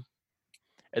awesome.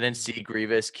 And then see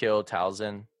Grievous kill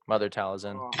Talzin, Mother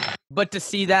Talzin. But to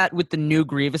see that with the new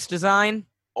Grievous design,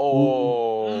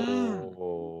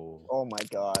 Oh. Oh my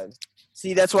god!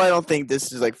 See, that's why I don't think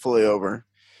this is like fully over.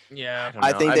 yeah,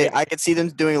 I think I could see them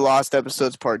doing Lost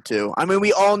Episodes Part 2. I mean,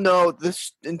 we all know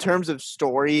this in terms of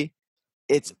story,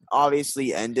 it's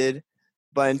obviously ended,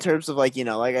 but in terms of like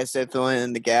like I said, filling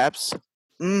in the gaps.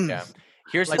 Yeah.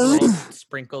 Here's like the little thing.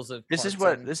 sprinkles of. This is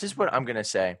parts what I'm gonna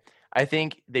say. I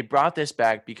think they brought this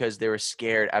back because they were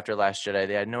scared after Last Jedi.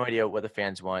 They had no idea what the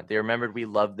fans want. They remembered we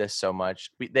loved this so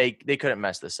much. They couldn't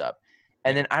mess this up.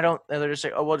 And then they're just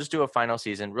like, oh, we'll just do a final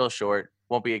season, real short,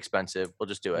 won't be expensive. We'll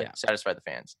just do it, Yeah. satisfy the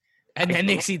fans. and I then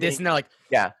they don't see this think- and they're like,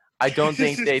 I don't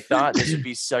think they thought this would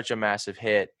be such a massive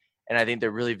hit. And I think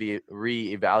they're really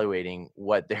reevaluating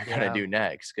what they're gonna Yeah. do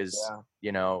next because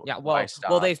yeah, why well,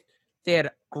 stop? they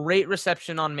had great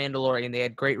reception on Mandalorian. They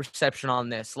had great reception on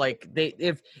this. Like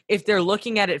if they're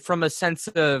looking at it from a sense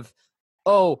of,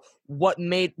 oh, what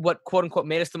quote unquote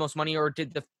made us the most money, or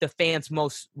did the fans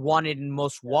most wanted and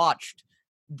most watched,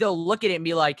 they'll look at it and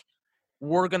be like,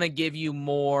 we're gonna give you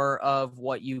more of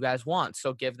what you guys want.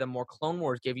 So give them more Clone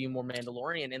Wars, give you more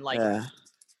Mandalorian, and like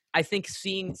I think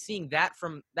seeing that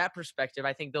from that perspective,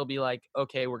 I think they'll be like,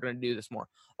 okay, we're gonna do this more.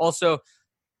 Also,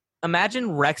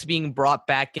 imagine Rex being brought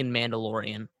back in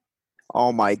Mandalorian.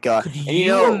 Oh my god! Could And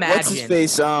you what's his imagine?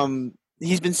 face?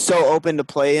 He's been so open to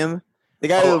play him. The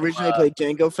guy who originally played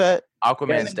Jango Fett.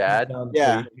 Aquaman's dad.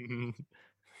 Yeah.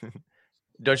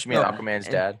 Don't you mean Yeah. Aquaman's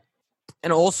And- dad?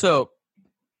 And also,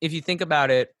 if you think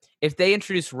about it, if they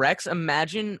introduce Rex,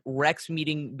 imagine Rex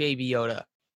meeting Baby Yoda,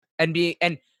 and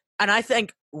I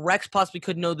think Rex possibly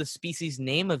could know the species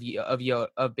name of Yoda.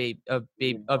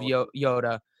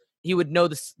 He would know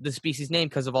the species name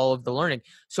because of all of the learning.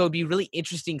 So it'd be really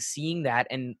interesting seeing that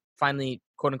and finally,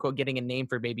 quote unquote, getting a name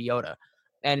for Baby Yoda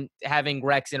and having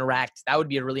Rex interact. That would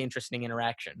be a really interesting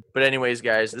interaction. But anyways,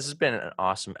 guys, this has been an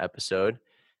awesome episode.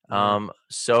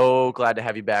 So glad to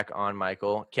have you back on,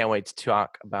 Michael. Can't wait to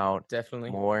talk about Definitely.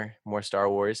 more Star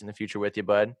Wars in the future with you,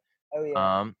 bud. Oh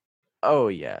yeah. Oh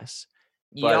yes.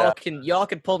 But, Y'all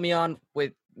can pull me on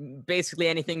with basically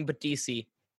anything but DC.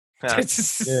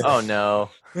 Oh no.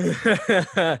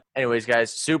 Anyways,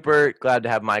 guys, super glad to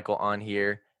have Michael on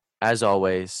here. As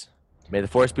always, may the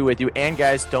force be with you. And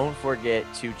guys, don't forget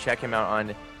to check him out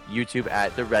on YouTube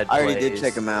at The Red I already did Blaze.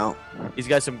 check him out. He's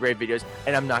got some great videos,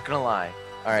 and I'm not gonna lie.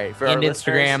 All right, for And our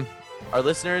Instagram. our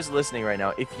listeners listening right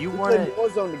now, if you want to,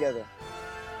 Warzone together.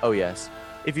 oh yes,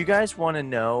 if you guys want to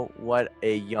know what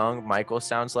a young Michael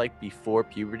sounds like before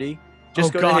puberty,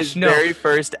 just go to his very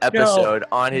first episode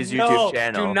on his YouTube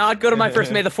channel. Do not go to my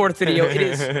first May the 4th video. It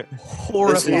is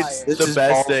horrifying. This the is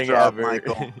best balls thing drop, ever.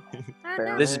 Michael.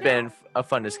 This has been a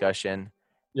fun discussion.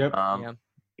 Yep. Yeah.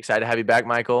 Excited to have you back,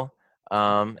 Michael.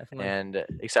 Definitely. And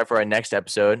excited for our next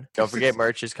episode. Don't forget,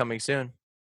 merch is coming soon.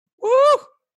 Woo!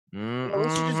 We should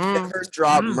just Mhm. never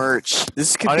drop merch.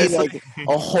 This could Honestly- be like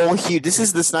a whole huge. This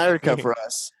is the Snyder Cut for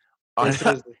us. This is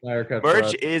the Snyder Cut for merch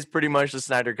us. is pretty much the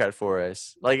Snyder Cut for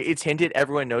us. Like it's hinted,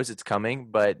 everyone knows it's coming,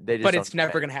 but they just. But don't it's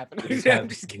never say it. gonna happen. It just I'm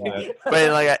happens, just kidding.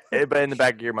 But in the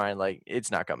back of your mind, like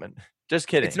it's not coming. Just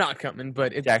kidding. It's not coming,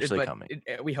 but it's actually coming.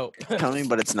 We hope. Coming,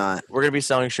 but it's not. We're gonna be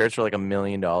selling shirts for like $1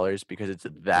 million because it's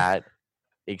that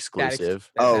exclusive.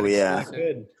 Oh, yeah.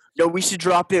 exclusive. Good. Yo, we should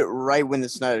drop it right when the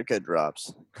Snyder Cut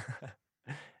drops.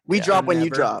 We Yeah. drop when you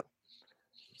Never. drop.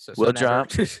 So We'll never.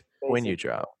 drop when you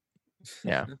drop.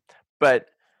 Yeah. But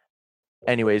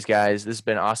anyways, guys, this has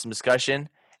been an awesome discussion.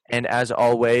 And as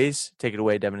always, take it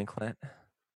away, Devin and Clint.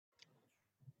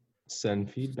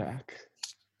 Send feedback.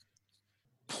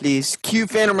 Please cue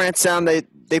Phantom Rant sound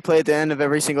they play at the end of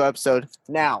every single episode.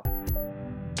 Now.